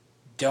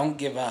 don't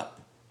give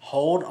up.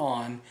 Hold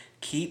on.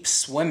 Keep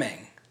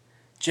swimming.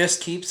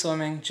 Just keep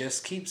swimming.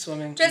 Just keep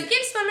swimming. Just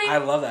keep swimming.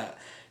 swimming. I love that.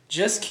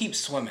 Just keep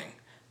swimming.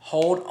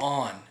 Hold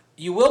on.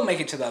 You will make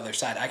it to the other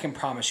side. I can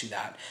promise you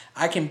that.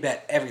 I can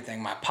bet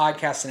everything, my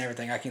podcast and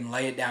everything, I can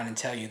lay it down and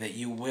tell you that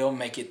you will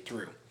make it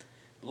through.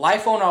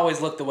 Life won't always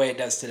look the way it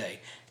does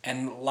today.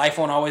 And life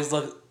won't always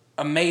look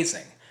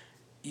amazing.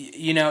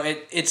 You know,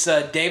 it's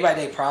a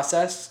day-by-day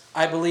process.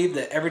 I believe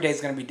that every day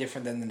is going to be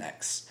different than the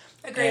next.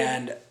 Agreed.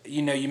 And,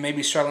 you know, you may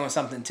be struggling with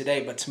something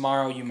today, but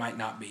tomorrow you might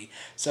not be.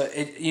 So,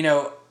 you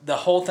know, the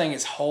whole thing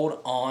is hold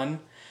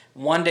on.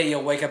 One day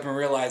you'll wake up and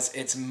realize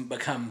it's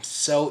become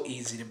so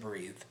easy to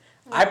breathe.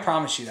 I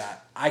promise you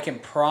that. I can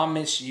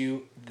promise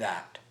you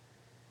that.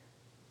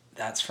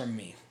 That's from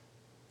me.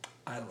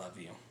 I love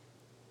you.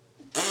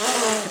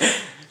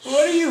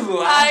 What are you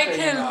laughing I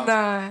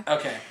cannot.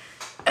 Okay.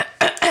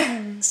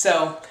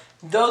 So,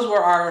 those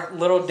were our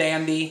little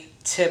dandy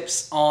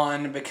tips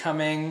on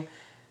living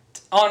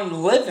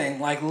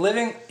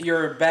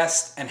your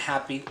best and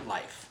happy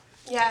life.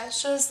 Yeah,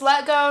 just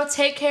let go,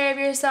 take care of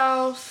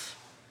yourself,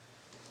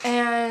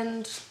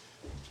 and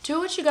do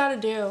what you gotta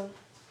do,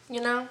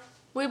 you know?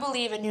 We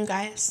believe in you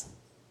guys.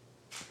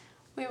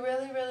 We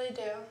really, really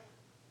do.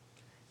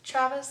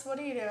 Travis, what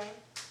are you doing?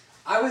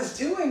 I was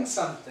doing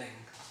something.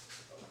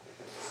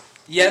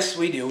 Yes,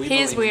 we do.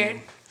 He's weird.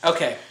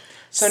 Okay,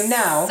 so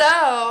now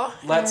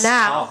let's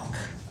talk.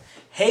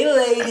 Hey,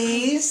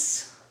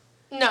 ladies.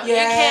 No,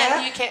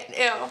 Yeah. you can't.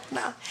 Ew,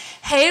 no.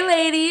 Hey,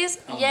 ladies.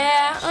 Oh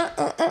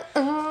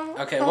Yeah.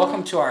 Okay,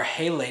 welcome to our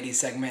Hey Ladies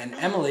segment,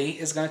 and Emily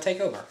is going to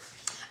take over.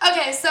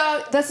 Okay,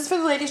 so this is for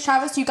the ladies.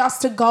 Travis, you got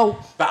to go.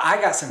 But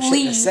I got some shit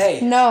Leave. to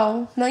say.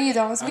 No, you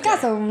don't. We got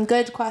Okay. some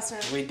good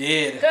questions. We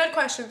did. Good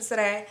questions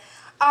today.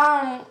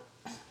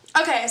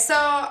 Okay, so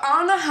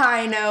on a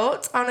high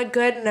note, on a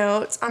good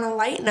note, on a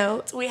light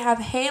note, we have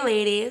Hey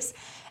Ladies.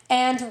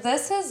 And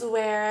this is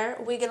where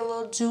we get a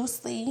little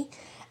juicy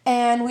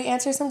and we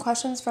answer some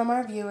questions from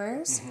our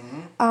viewers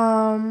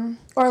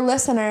or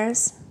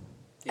listeners.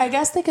 Yeah. I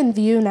guess they can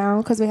view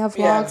now because we have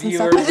vlogs and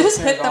stuff. I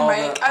just hit the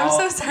mic. I'm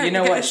so sorry. You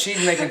know what?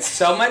 She's making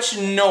so much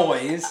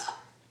noise.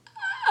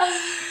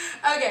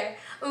 Okay,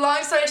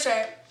 long story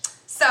short.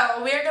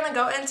 So we're going to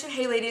go into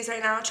Hey Ladies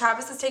right now.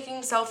 Travis is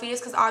taking selfies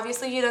because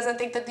obviously he doesn't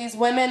think that these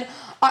women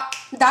are...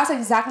 That's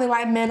exactly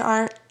why men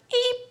aren't...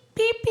 Beep,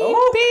 beep,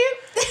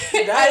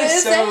 beep. That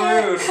is so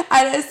rude.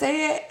 I didn't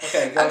say it.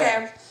 Okay, go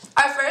ahead.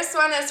 Our first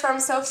one is from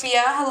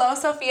Sophia. Hello,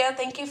 Sophia.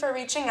 Thank you for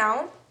reaching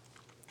out.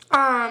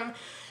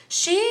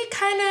 She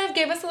kind of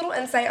gave us a little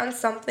insight on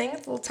something.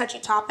 It's a little touchy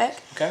topic.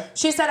 Okay.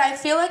 She said, I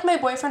feel like my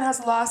boyfriend has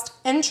lost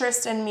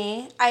interest in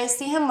me. I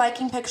see him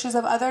liking pictures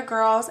of other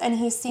girls, and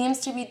he seems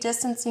to be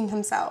distancing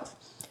himself.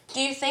 Do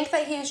you think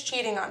that he is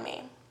cheating on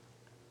me?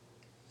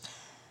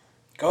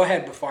 Go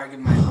ahead before I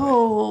give my...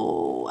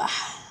 Oh.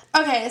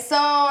 Okay, so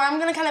I'm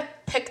going to kind of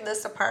pick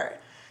this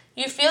apart.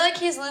 You feel like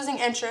he's losing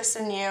interest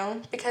in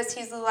you because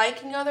he's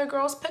liking other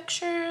girls'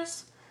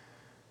 pictures,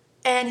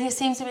 and he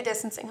seems to be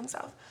distancing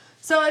himself.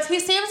 So if he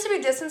seems to be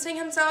distancing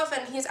himself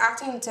and he's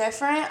acting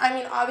different, I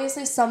mean,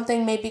 obviously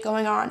something may be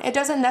going on. It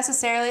doesn't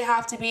necessarily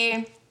have to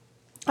be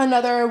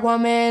another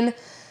woman,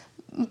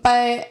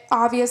 but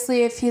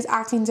obviously if he's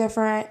acting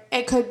different,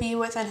 it could be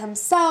within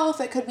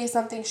himself. It could be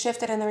something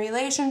shifted in the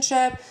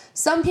relationship.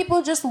 Some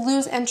people just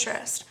lose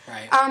interest.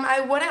 Right.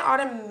 I wouldn't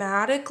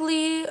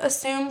automatically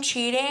assume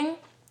cheating,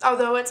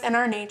 although it's in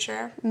our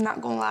nature. I'm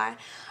not gonna lie.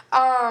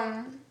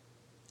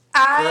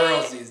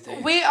 Girls these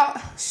days. We all...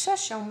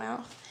 Shush your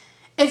mouth.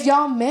 If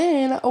y'all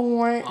men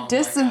weren't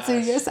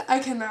distancing yourself, I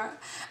cannot.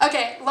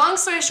 Okay, long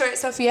story short,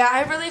 Sophia,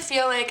 I really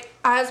feel like,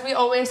 as we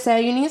always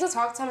say, you need to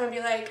talk to him and be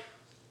like,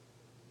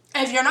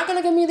 if you're not going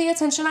to give me the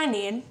attention I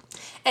need,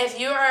 if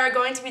you are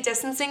going to be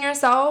distancing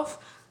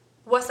yourself,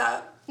 what's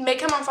up?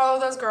 Make him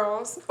unfollow those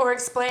girls or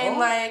explain,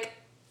 like,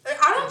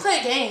 I don't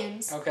play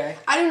games. Okay.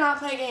 I do not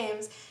play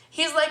games.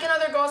 He's liking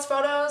other girls'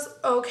 photos,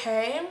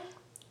 okay.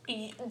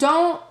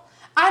 Don't,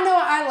 I know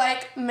I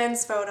like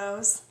men's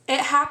photos.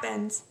 It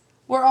happens.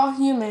 We're all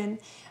human.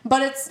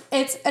 But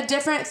it's a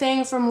different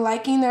thing from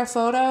liking their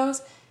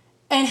photos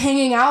and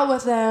hanging out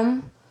with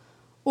them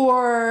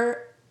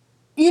or,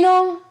 you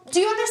know, do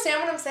you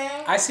understand what I'm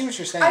saying? I see what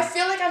you're saying. I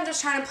feel like I'm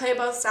just trying to play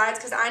both sides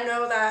because I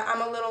know that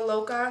I'm a little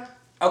loca.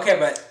 Okay,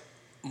 but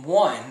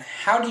one,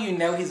 how do you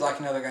know he's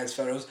liking other guys'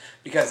 photos?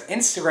 Because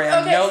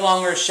Instagram no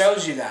longer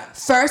shows you that.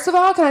 First of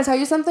all, can I tell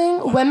you something?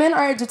 What? Women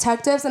are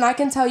detectives and I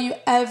can tell you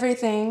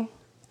everything.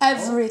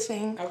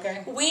 Everything.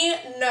 Okay. We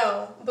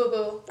know,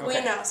 boo-boo. Okay.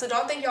 We know. So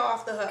don't think y'all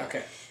off the hook.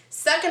 Okay.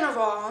 Second of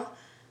all,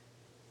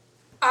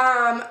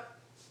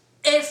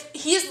 if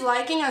he's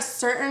liking a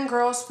certain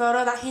girl's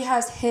photo that he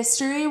has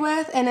history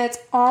with and it's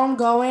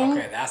ongoing.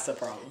 Okay, that's the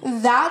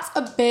problem. That's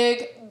a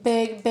big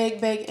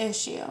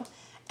issue.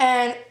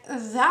 And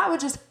that would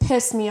just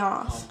piss me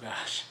off. Oh,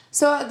 gosh.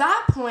 So at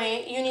that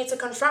point, you need to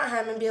confront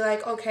him and be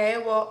like, okay,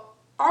 well,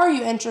 are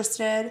you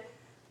interested?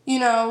 You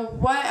know,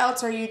 what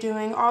else are you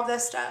doing? All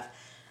this stuff.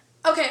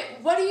 Okay,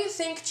 what do you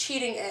think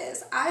cheating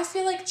is? I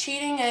feel like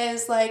cheating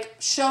is like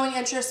showing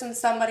interest in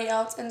somebody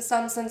else in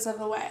some sense of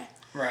the way.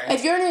 Right.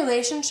 If you're in a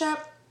relationship,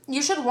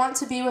 you should want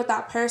to be with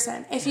that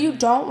person. If you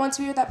don't want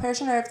to be with that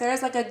person, or if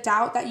there's like a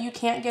doubt that you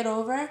can't get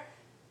over,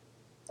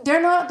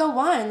 they're not the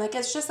one. Like,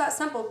 it's just that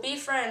simple. Be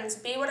friends.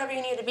 Be whatever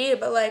you need to be.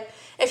 But, like,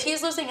 if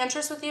he's losing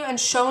interest with you and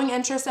showing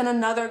interest in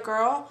another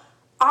girl,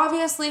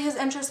 obviously his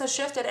interest has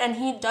shifted and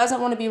he doesn't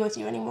want to be with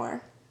you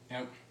anymore.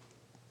 Yep.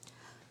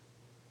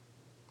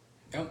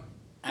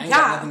 I ain't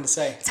got nothing to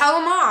say. Tell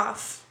him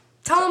off.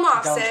 Tell him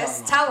off,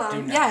 sis. Tell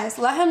him. Yes,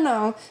 let him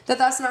know that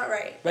that's not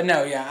right. But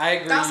no, yeah, I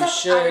agree. That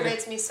stuff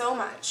aggravates me so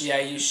much. Yeah,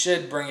 you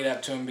should bring it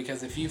up to him,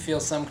 because if you feel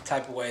some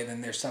type of way,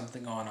 then there's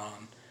something going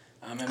on.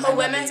 A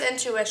women's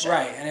intuition.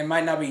 Right, and it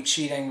might not be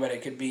cheating, but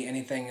it could be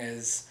anything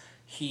as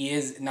he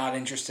is not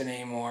interested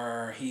anymore,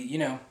 or he, you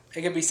know,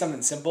 it could be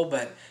something simple,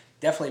 but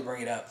definitely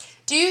bring it up.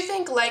 Do you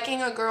think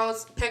liking a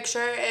girl's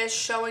picture is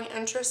showing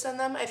interest in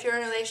them if you're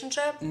in a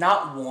relationship?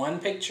 Not one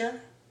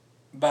picture,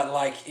 but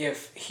like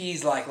if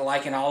he's like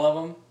liking all of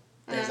them,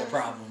 there's a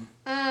problem.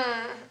 You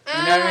know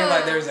what I mean?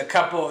 Like there's a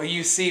couple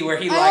you see where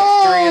he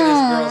liked 3 of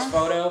this girl's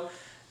photo,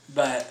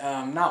 but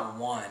not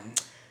one.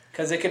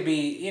 Because it could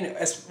be, you know,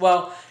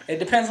 well, it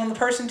depends on the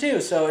person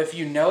too. So if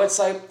you know it's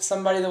like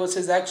somebody that was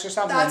his ex or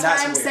something, that's why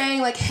I'm saying,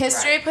 like,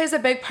 history plays a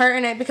big part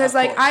in it. Because,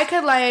 like, I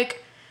could,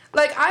 like,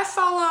 I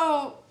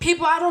follow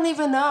people I don't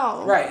even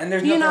know. Right, and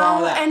there's nothing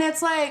wrong with that. And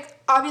it's like,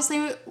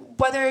 obviously,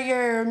 whether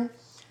you're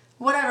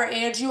whatever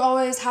age, you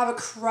always have a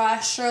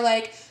crush or,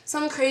 like,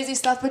 some crazy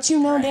stuff. But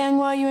you know dang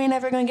well you ain't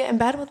ever going to get in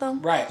bed with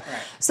them. Right.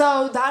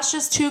 So that's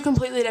just 2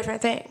 completely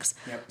different things.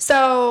 Yep.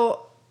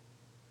 So...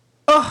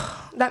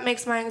 that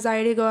makes my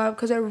anxiety go up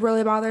because it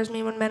really bothers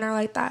me when men are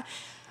like that.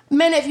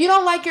 Men, if you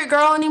don't like your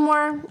girl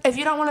anymore, if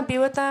you don't want to be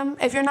with them,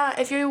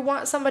 if you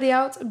want somebody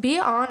else, be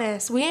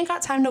honest. We ain't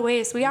got time to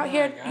waste. We out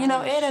here, you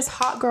know, it is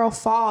hot girl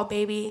fall,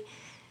 baby.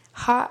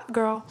 Hot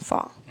girl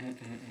fall.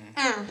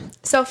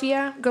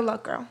 Sophia, good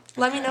luck, girl.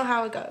 Let me know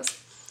how it goes.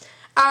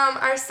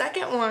 Our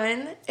second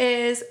one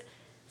is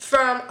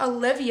from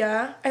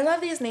Olivia. I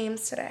love these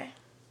names today.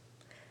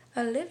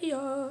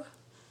 Olivia.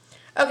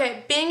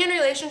 Okay, being in a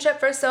relationship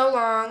for so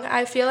long,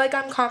 I feel like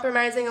I'm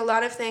compromising a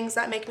lot of things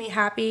that make me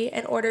happy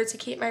in order to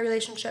keep my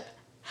relationship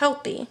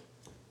healthy.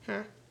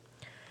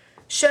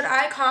 Should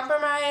I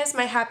compromise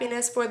my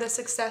happiness for the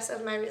success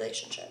of my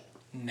relationship?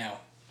 No.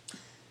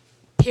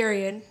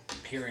 Period,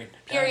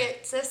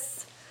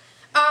 sis.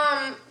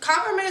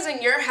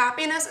 Compromising your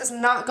happiness is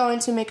not going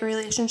to make a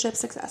relationship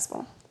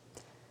successful.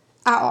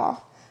 At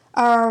all.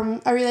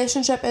 A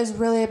relationship is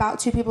really about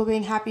 2 people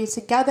being happy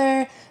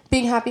together,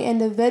 being happy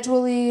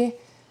individually,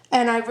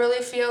 and I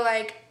really feel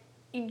like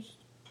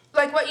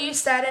what you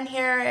said in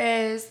here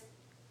is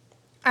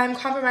I'm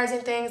compromising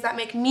things that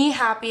make me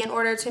happy in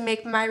order to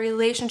make my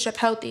relationship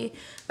healthy.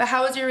 But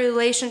how is your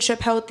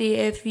relationship healthy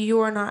if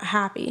you're not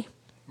happy?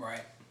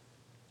 Right.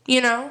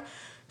 You know?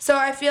 So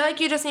I feel like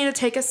you just need to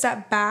take a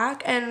step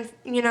back and,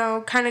 you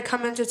know, kind of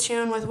come into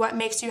tune with what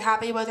makes you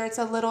happy, whether it's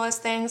the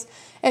littlest things.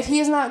 If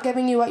he's not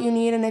giving you what you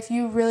need and if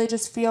you really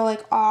just feel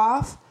like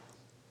off,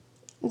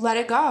 let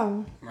it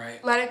go.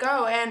 Right. Let it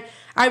go. And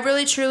I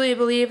really truly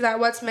believe that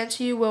what's meant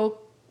to you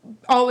will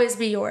always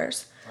be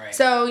yours. Right.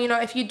 So, you know,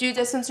 if you do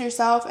distance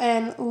yourself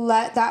and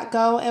let that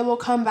go, it will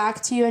come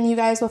back to you and you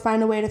guys will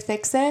find a way to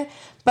fix it.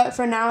 But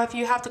for now, if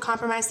you have to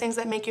compromise things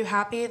that make you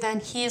happy, then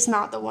he's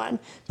not the one.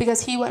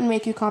 Because he wouldn't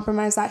make you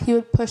compromise that. He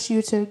would push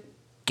you to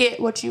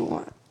get what you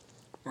want.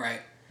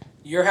 Right.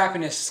 Your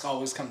happiness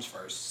always comes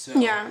first. So,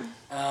 yeah.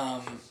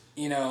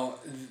 You know,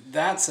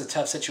 that's a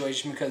tough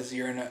situation because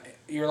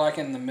you're like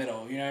in the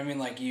middle. You know what I mean?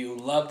 Like you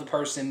love the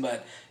person,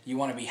 but you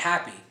want to be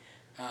happy.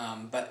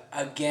 But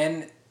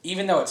again,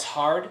 even though it's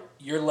hard,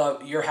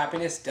 your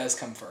happiness does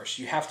come first.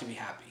 You have to be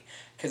happy.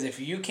 Because if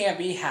you can't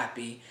be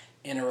happy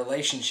in a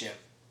relationship,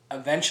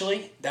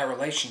 eventually that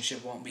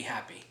relationship won't be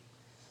happy.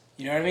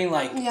 You know what I mean?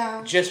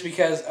 Like, just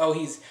because,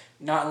 he's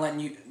not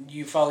letting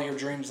you follow your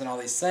dreams and all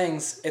these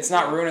things, it's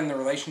not ruining the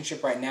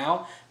relationship right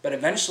now, but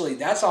eventually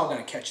that's all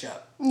going to catch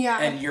up. Yeah.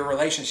 And your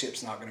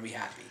relationship's not going to be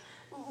happy.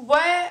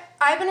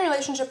 I've been in a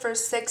relationship for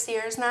 6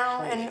 years now.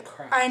 Holy and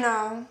crap. I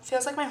know.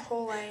 Feels like my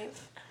whole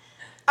life.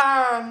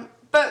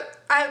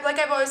 But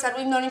I've always said,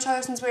 we've known each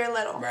other since we were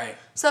little. Right.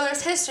 So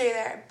there's history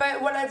there.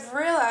 But what I've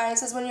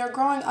realized is when you're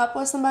growing up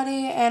with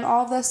somebody and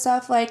all this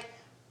stuff, like,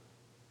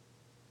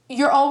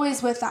 you're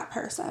always with that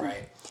person.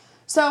 Right.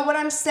 So what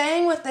I'm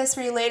saying with this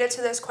related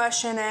to this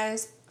question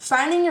is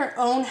finding your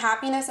own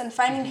happiness and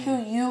finding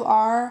who you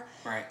are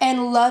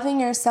and loving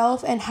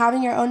yourself and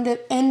having your own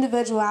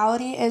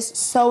individuality is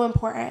so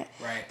important.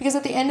 Right. Because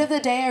at the end of the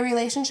day, a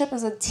relationship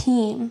is a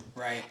team.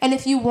 Right. And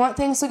if you want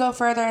things to go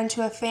further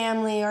into a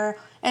family or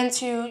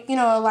into, you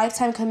know, a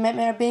lifetime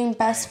commitment or being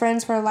best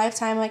friends for a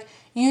lifetime, like,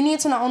 you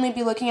need to not only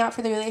be looking out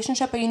for the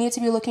relationship, but you need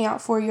to be looking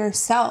out for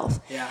yourself.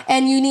 Yeah.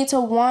 And you need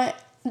to want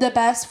the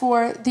best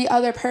for the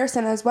other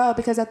person as well,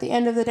 because at the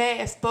end of the day,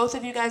 if both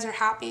of you guys are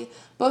happy,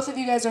 both of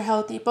you guys are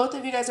healthy, both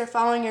of you guys are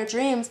following your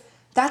dreams,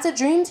 that's a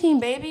dream team,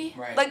 baby.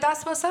 Right. Like,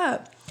 that's what's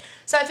up.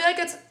 So I feel like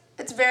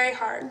it's very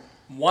hard.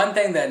 One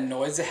thing that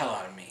annoys the hell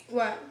out of me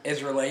What?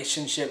 is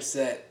relationships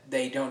that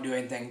they don't do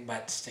anything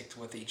but stick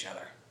with each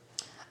other.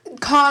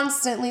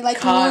 Constantly,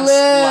 like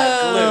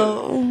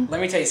glue.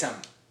 Let me tell you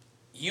something.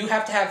 You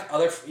have to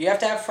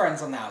have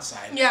friends on the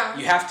outside. Yeah.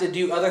 You have to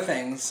do other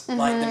things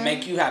like that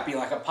make you happy,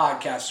 like a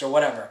podcast or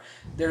whatever.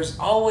 There's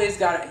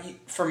always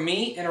for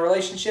me in a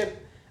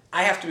relationship,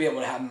 I have to be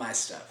able to have my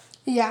stuff.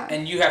 Yeah.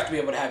 And you have to be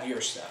able to have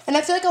your stuff. And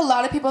I feel like a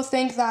lot of people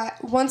think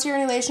that once you're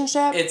in a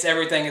relationship,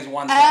 everything is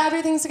one thing.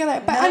 Everything's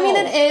together. But no, I mean,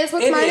 it is.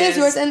 What's mine is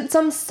yours in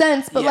some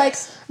sense. But like,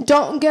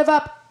 don't give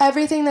up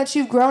everything that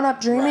you've grown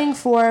up dreaming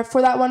for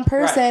that one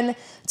person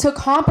to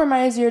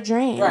compromise your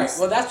dreams. Right.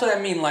 Well, that's what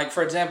I mean. Like,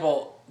 for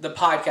example, the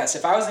podcast.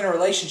 If I was in a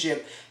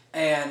relationship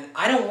and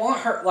I don't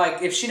want her,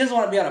 like, if she doesn't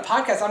want to be on a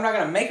podcast, I'm not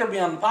going to make her be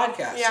on the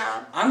podcast.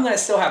 Yeah. I'm going to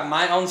still have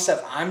my own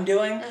stuff I'm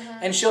doing,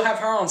 and she'll have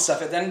her own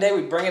stuff. At the end of the day,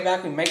 we bring it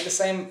back, we make the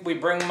same, we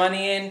bring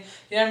money in.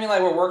 You know what I mean?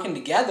 Like, we're working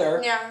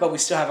together, but we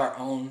still have our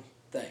own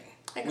thing.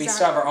 Exactly. We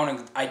still have our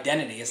own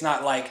identity. It's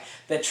not like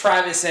the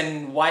Travis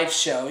and wife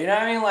show. You know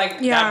what I mean? Like,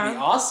 that'd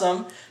be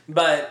awesome,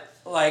 but,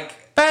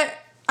 like... But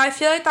I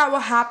feel like that will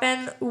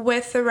happen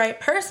with the right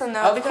person,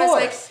 though. Of course.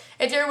 Like,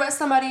 if you're with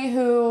somebody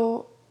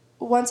who...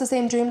 wants the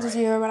same dreams as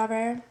you or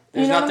whatever.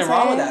 There's nothing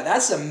wrong with that.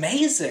 That's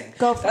amazing.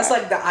 Go for it. That's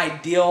like the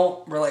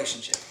ideal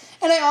relationship.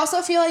 And I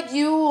also feel like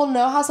you will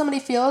know how somebody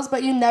feels,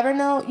 but you never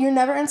know. You're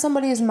never in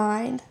somebody's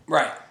mind.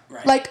 Right.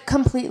 Like,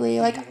 completely.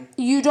 Like,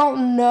 you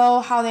don't know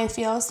how they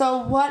feel. So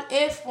what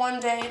if one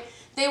day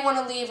they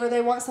want to leave or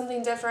they want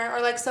something different,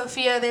 or like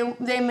Sophia,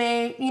 they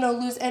may,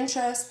 lose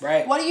interest.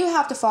 Right. What do you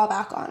have to fall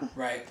back on?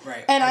 Right.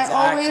 And exactly.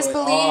 I always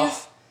believe...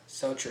 Oh,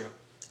 so true.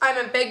 I'm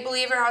a big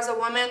believer as a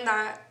woman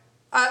that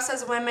us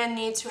as women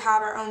need to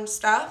have our own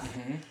stuff.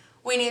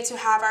 We need to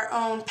have our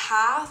own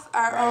path,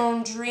 our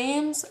own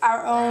dreams,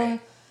 our own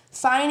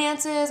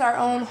finances, our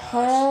own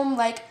home.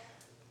 Like,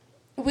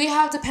 we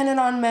have depended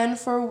on men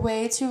for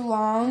way too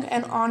long.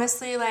 And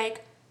honestly,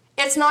 like,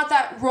 it's not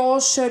that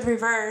roles should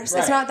reverse.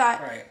 It's not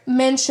that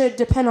men should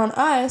depend on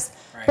us.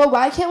 But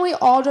why can't we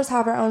all just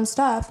have our own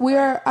stuff? We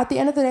are, at the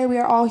end of the day, we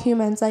are all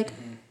humans. Like,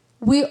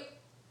 we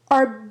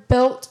are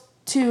built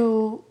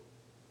to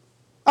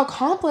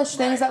accomplish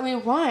things that we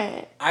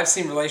want. I've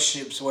seen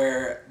relationships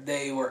where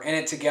they were in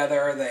it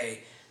together, they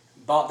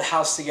bought the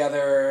house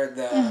together,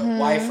 the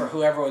wife or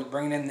whoever was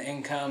bringing in the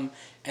income,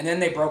 and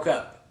then they broke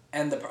up.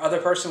 And the other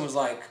person was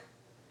like,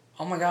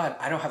 oh my God,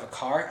 I don't have a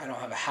car, I don't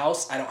have a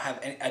house, I don't have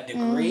a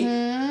degree.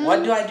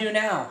 What do I do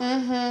now?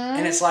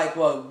 And it's like,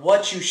 well,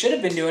 what you should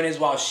have been doing is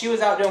while she was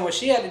out doing what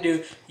she had to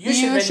do, you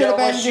should have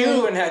been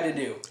doing what you had to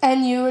do.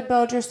 And you would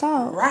build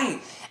yourself.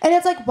 Right. And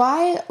it's like,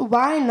 why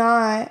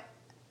not?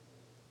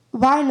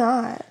 Why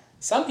not?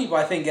 Some people,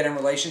 I think, get in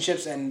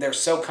relationships and they're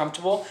so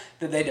comfortable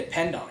that they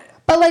depend on it.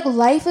 But, like,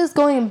 life is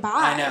going by.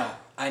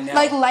 I know.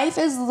 Like, life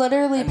is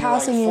literally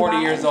passing you by. You're like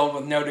 40 years old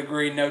with no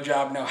degree, no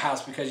job, no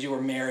house because you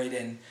were married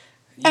and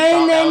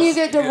then you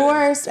get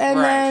divorced and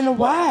then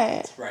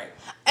what? Right.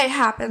 It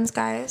happens,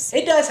 guys.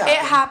 It does happen. It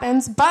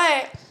happens,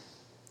 but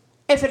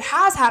if it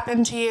has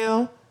happened to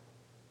you,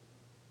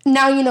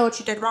 now you know what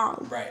you did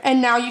wrong. Right.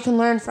 And now you can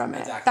learn from it.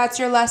 Exactly. That's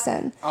your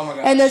lesson. Oh my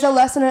gosh. And there's a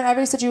lesson in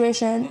every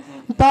situation.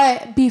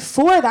 But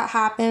before that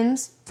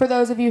happens, for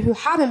those of you who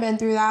haven't been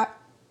through that,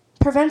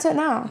 prevent it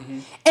now.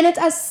 And it's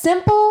as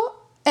simple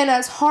and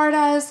as hard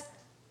as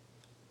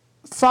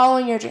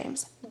following your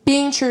dreams,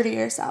 being true to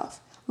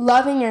yourself,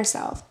 loving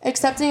yourself,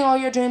 accepting all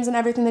your dreams and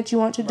everything that you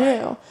want to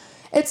do.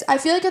 I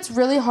feel like it's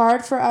really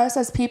hard for us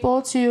as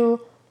people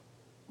to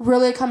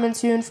really come in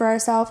tune for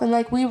ourselves. And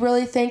like, we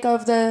really think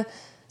of the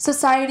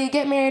society,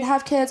 get married,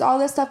 have kids, all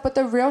this stuff, but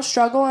the real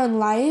struggle in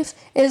life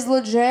is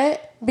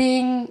legit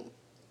being...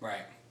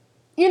 Right.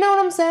 You know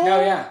what I'm saying? No,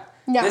 yeah.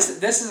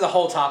 This is a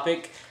whole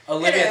topic.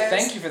 Olivia,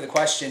 thank you for the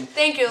question.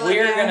 Thank you,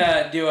 Olivia. We're going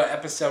to do an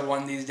episode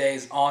one of these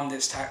days on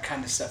this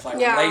kind of stuff, like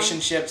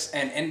relationships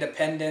and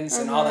independence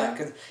and all that,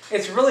 because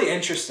it's really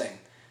interesting.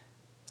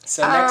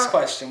 So next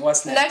question.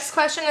 What's next? Next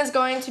question is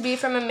going to be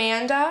from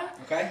Amanda.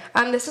 Okay.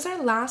 This is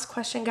our last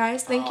question,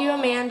 guys. Thank you,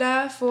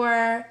 Amanda,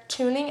 for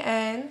tuning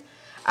in.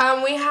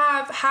 We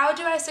have, how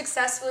do I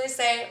successfully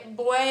say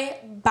boy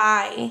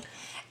bye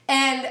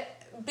and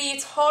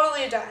be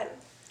totally done?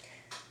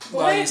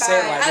 Boy, you say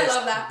it like this. I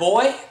love that.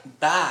 Boy,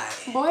 bye.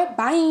 Boy,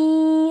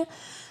 bye.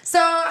 So,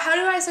 how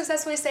do I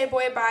successfully say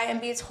boy, bye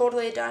and be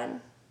totally done?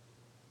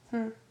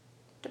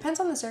 Depends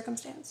on the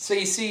circumstance. So,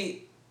 you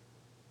see,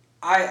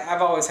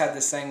 I've always had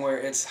this thing where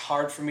it's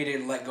hard for me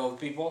to let go of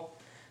people.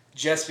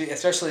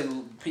 Especially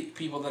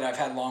people that I've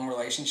had long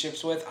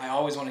relationships with. I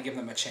always want to give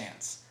them a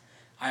chance.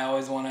 I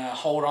always want to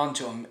hold on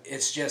to them.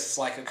 It's just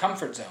like a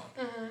comfort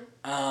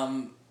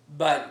zone.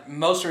 But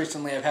most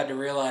recently, I've had to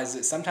realize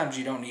that sometimes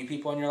you don't need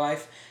people in your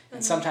life,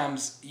 and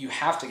sometimes you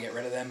have to get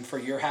rid of them for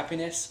your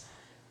happiness.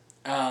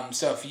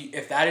 So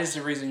if that is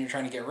the reason you're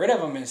trying to get rid of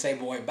them and say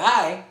boy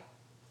bye,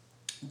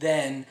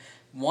 then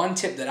one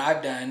tip that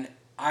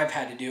I've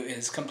had to do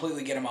is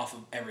completely get them off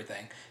of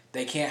everything.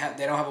 They don't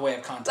have a way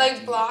of contacting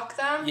Like block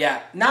them?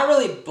 Yeah, not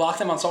really block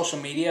them on social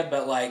media,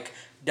 but like,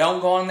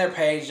 don't go on their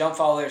page, don't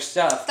follow their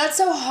stuff. That's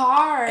so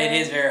hard. It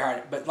is very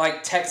hard, but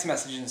like text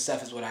messages and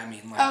stuff is what I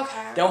mean.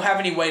 Like, don't have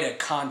any way to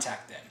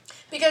contact them.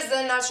 Because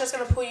then that's just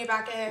going to pull you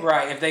back in.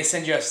 Right. If they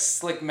send you a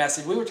slick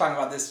message. We were talking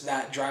about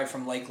that drive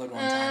from Lakewood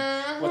one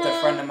time with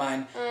a friend of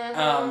mine.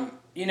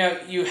 You know,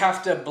 you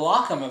have to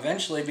block them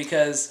eventually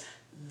because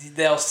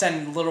they'll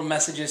send little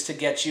messages to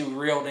get you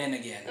reeled in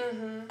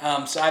again.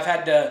 So I've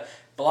had to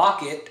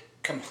block it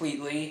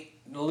completely,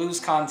 lose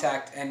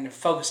contact, and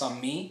focus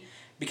on me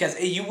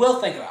because you will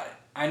think about it.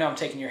 I know I'm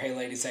taking your Hey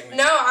Lady segment.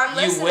 No, I'm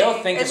listening. You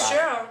will think about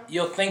true. it.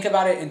 You'll think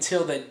about it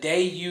until the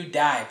day you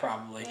die,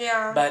 probably.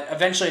 Yeah. But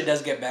eventually it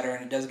does get better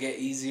and it does get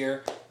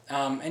easier.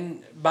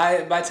 And by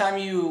the time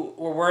you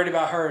were worried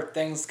about her,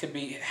 things could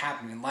be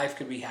happening. Life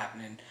could be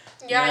happening.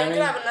 Yeah, you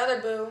could have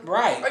another boo.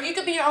 Right. Or you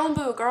could be your own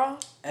boo, girl.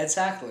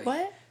 Exactly.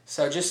 What?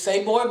 So just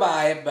say boy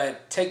bye,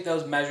 but take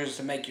those measures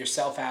to make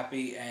yourself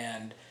happy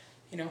and,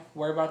 you know,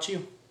 worry about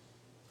you.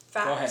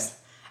 Facts. Go ahead.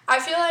 I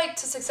feel like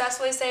to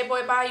successfully say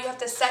boy bye, you have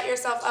to set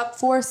yourself up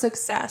for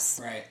success.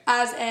 Right.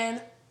 As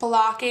in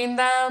blocking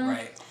them.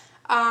 Right.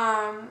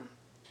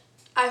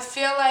 I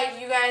feel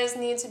like you guys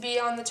need to be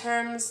on the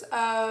terms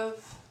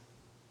of...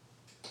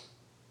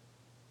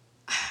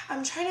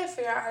 I'm trying to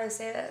figure out how to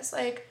say this.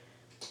 Like,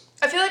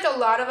 I feel like a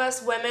lot of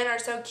us women are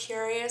so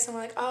curious and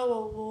we're like,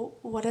 oh, well,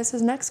 what does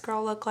his next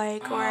girl look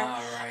like? Or,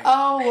 right.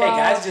 oh, well, hey,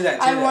 guys do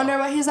that too, I wonder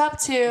what he's up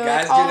to.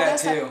 Guys like, all do that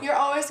this too. stuff. You're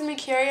always going to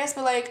be curious,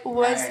 but like,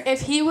 Right.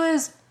 if he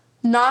was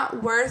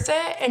not worth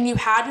it and you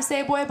had to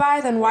say boy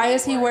bye, then why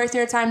is he worth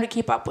your time to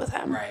keep up with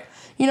him? Right.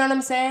 You know what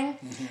I'm saying?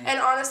 And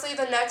honestly,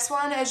 the next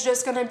one is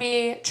just going to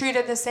be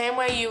treated the same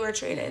way you were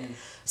treated.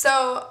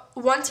 So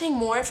wanting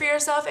more for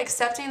yourself,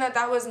 accepting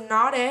that was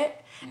not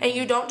it, and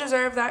you don't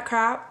deserve that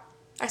crap.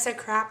 I said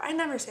crap. I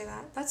never say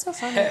that. That's so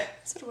funny.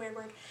 That's such a weird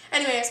word.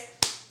 Anyways,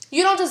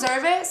 you don't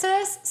deserve it,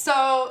 sis.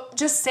 So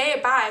just say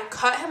it bye.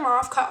 Cut him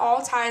off. Cut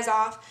all ties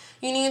off.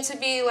 You need to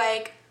be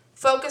like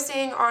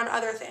focusing on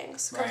other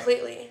things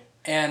completely.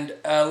 And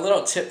a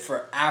little tip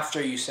for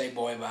after you say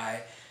boy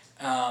bye.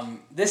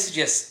 This is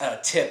just a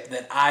tip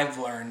that I've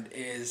learned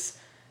is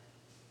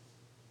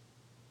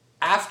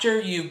after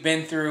you've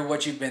been through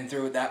what you've been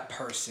through with that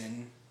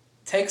person,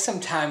 take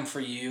some time for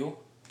you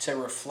to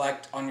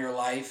reflect on your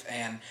life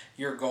and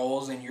your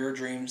goals and your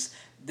dreams.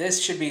 This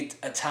should be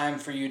a time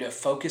for you to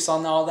focus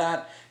on all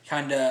that,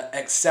 kind of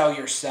excel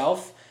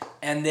yourself,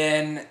 and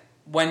then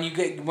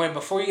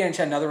before you get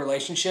into another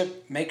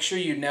relationship, make sure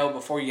you know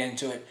before you get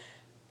into it.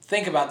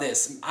 Think about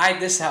this.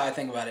 This is how I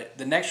think about it.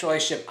 The next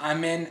relationship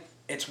I'm in,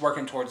 it's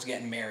working towards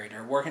getting married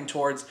or working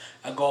towards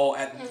a goal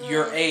at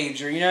your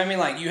age, or you know what I mean?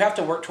 Like you have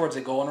to work towards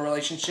a goal in a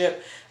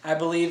relationship, I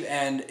believe,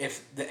 and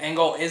if the end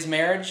goal is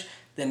marriage,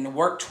 then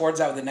work towards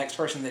that with the next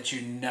person that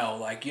you know.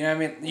 Like, you know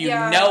what I mean? You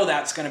know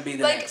that's going to be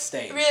the next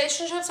stage.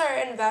 Relationships are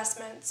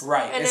investments.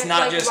 Right. And it's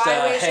not just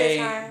a,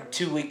 hey,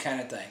 2 week kind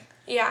of thing.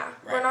 Yeah.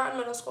 Right. We're not in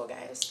middle school,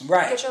 guys.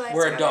 Right. Get your life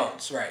We're together.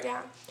 adults, right.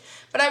 Yeah.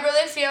 But I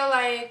really feel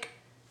like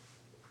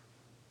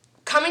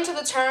coming to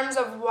the terms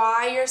of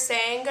why you're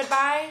saying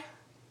goodbye,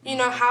 you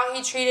know, how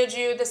he treated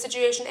you, the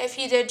situation, if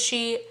he did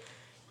cheat,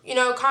 you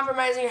know,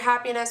 compromising your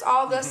happiness,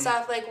 all of this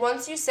stuff. Like,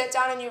 once you sit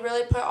down and you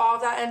really put all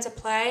of that into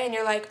play and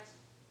you're like,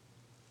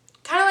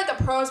 kind of like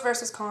a pros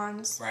versus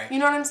cons. Right. You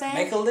know what I'm saying?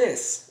 Make a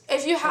list.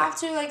 If you have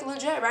to, like,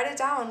 legit, write it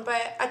down.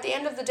 But at the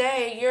end of the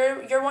day,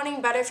 you're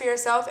wanting better for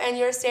yourself and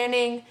you're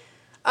standing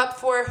up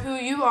for who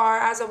you are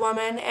as a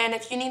woman. And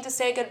if you need to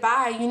say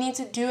goodbye, you need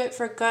to do it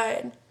for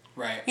good.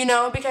 Right. You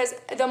know, because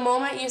the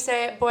moment you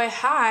say, boy,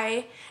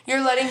 hi,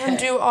 you're letting him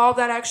do all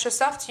that extra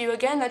stuff to you,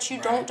 again, that you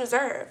don't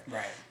deserve.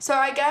 Right. So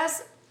I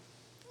guess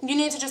you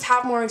need to just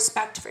have more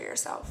respect for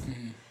yourself.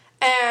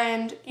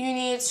 And you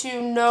need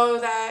to know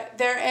that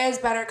there is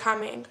better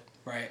coming.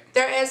 Right.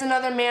 There is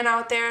another man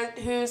out there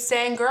who's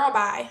saying, girl,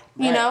 bye,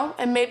 you know?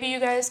 And maybe you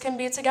guys can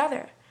be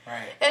together.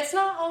 Right. It's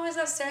not always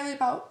necessarily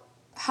about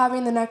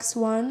having the next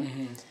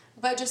one,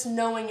 but just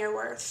knowing your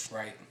worth.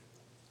 Right.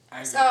 I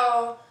agree.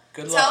 So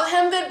Good tell luck.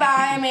 him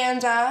goodbye,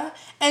 Amanda.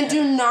 And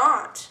do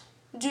not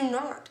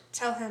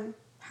tell him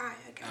hi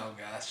again. Oh,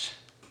 gosh.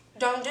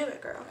 Don't do it,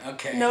 girl.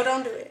 Okay. No,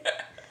 don't do it.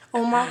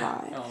 Oh, my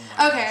God. Oh,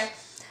 my Okay. gosh.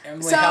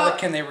 Emily, So, how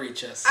can they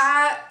reach us?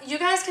 You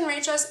guys can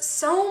reach us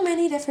so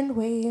many different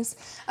ways.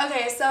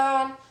 Okay,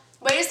 so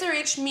ways to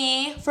reach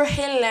me for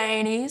Hey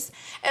Ladies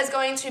is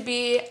going to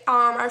be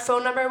our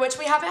phone number, which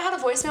we haven't had a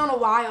voicemail in a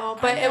while,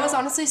 but it was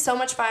honestly so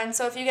much fun.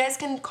 So if you guys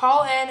can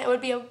call in, it would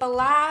be a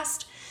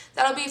blast.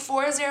 That'll be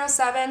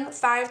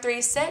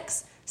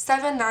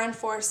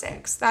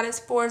 407-536-7946. That is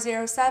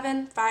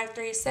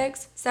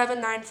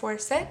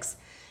 407-536-7946.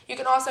 You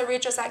can also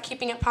reach us at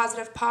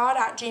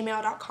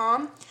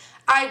keepingitpositivepod@gmail.com.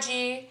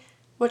 IG,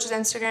 which is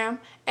Instagram,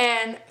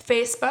 and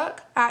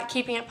Facebook at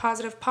Keeping It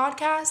Positive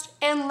Podcast.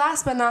 And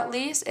last but not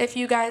least, if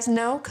you guys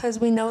know, because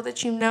we know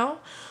that you know,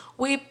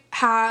 we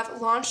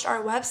have launched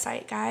our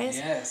website, guys.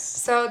 Yes.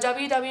 So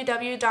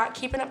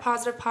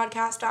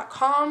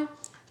www.keepingitpositivepodcast.com.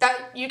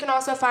 That you can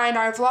also find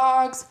our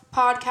vlogs,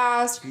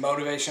 podcast,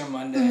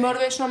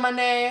 Motivational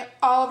Monday,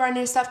 all of our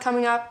new stuff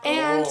coming up,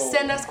 and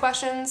send us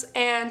questions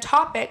and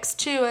topics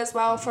too as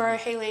well for our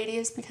Hey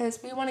Ladies,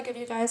 because we want to give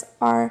you guys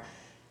our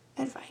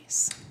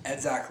advice.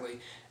 Exactly.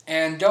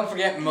 And don't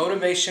forget,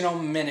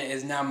 Motivational Minute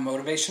is now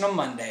Motivational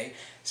Monday.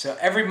 So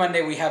every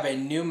Monday we have a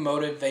new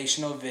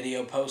motivational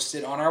video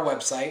posted on our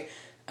website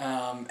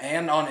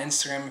and on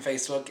Instagram and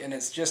Facebook. And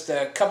it's just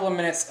a couple of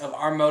minutes of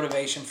our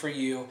motivation for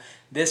you.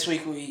 This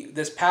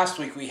past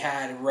week we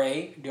had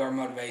Ray do our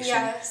motivation.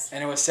 Yes.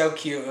 And it was so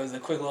cute. It was a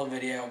quick little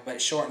video,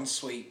 but short and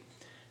sweet.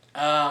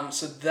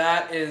 So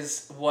that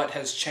is what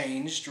has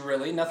changed,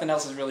 really. Nothing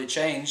else has really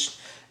changed.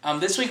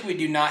 This week we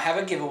do not have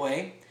a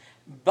giveaway,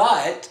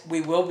 but we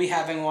will be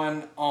having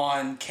one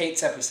on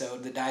Kate's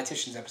episode, the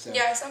dietitian's episode.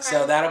 Yes, okay.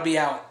 So that'll be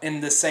out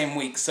in the same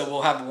week, so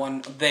we'll have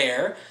one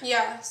there.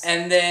 Yes.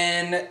 And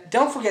then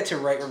don't forget to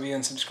rate, review,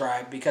 and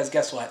subscribe, because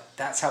guess what?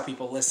 That's how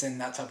people listen.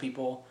 That's how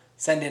people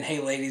send in Hey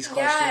Ladies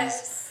questions.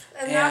 Yes.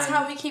 And that's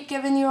how we keep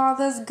giving you all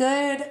those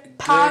good,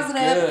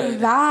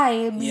 positive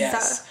vibes.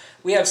 Yes.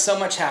 We have so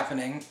much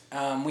happening.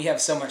 We have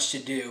so much to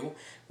do.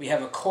 We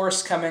have a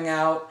course coming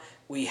out.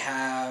 We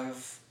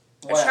have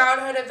a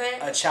childhood event.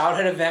 A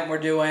childhood event we're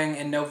doing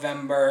in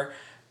November.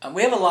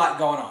 We have a lot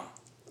going on.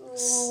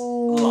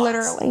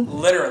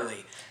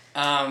 Literally.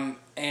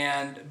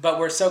 But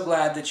we're so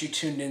glad that you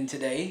tuned in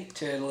today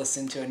to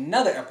listen to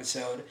another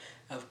episode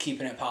of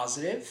Keeping It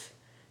Positive.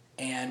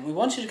 And we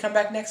want you to come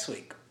back next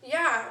week.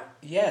 Yeah.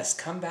 Yes,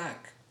 come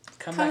back.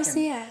 Come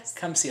see us.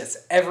 Come see us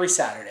every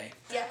Saturday.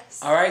 Yes.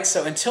 All right,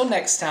 so until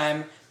next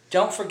time,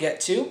 don't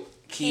forget to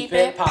keep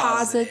it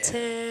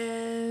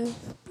positive.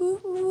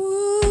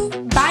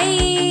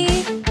 Bye.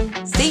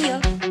 See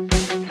ya.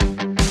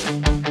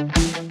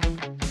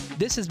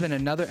 This has been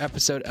another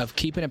episode of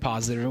Keeping It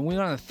Positive, and we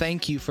want to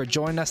thank you for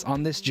joining us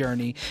on this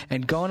journey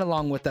and going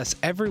along with us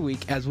every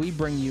week as we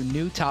bring you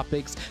new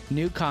topics,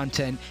 new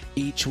content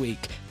each week.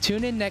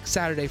 Tune in next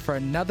Saturday for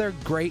another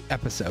great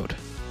episode.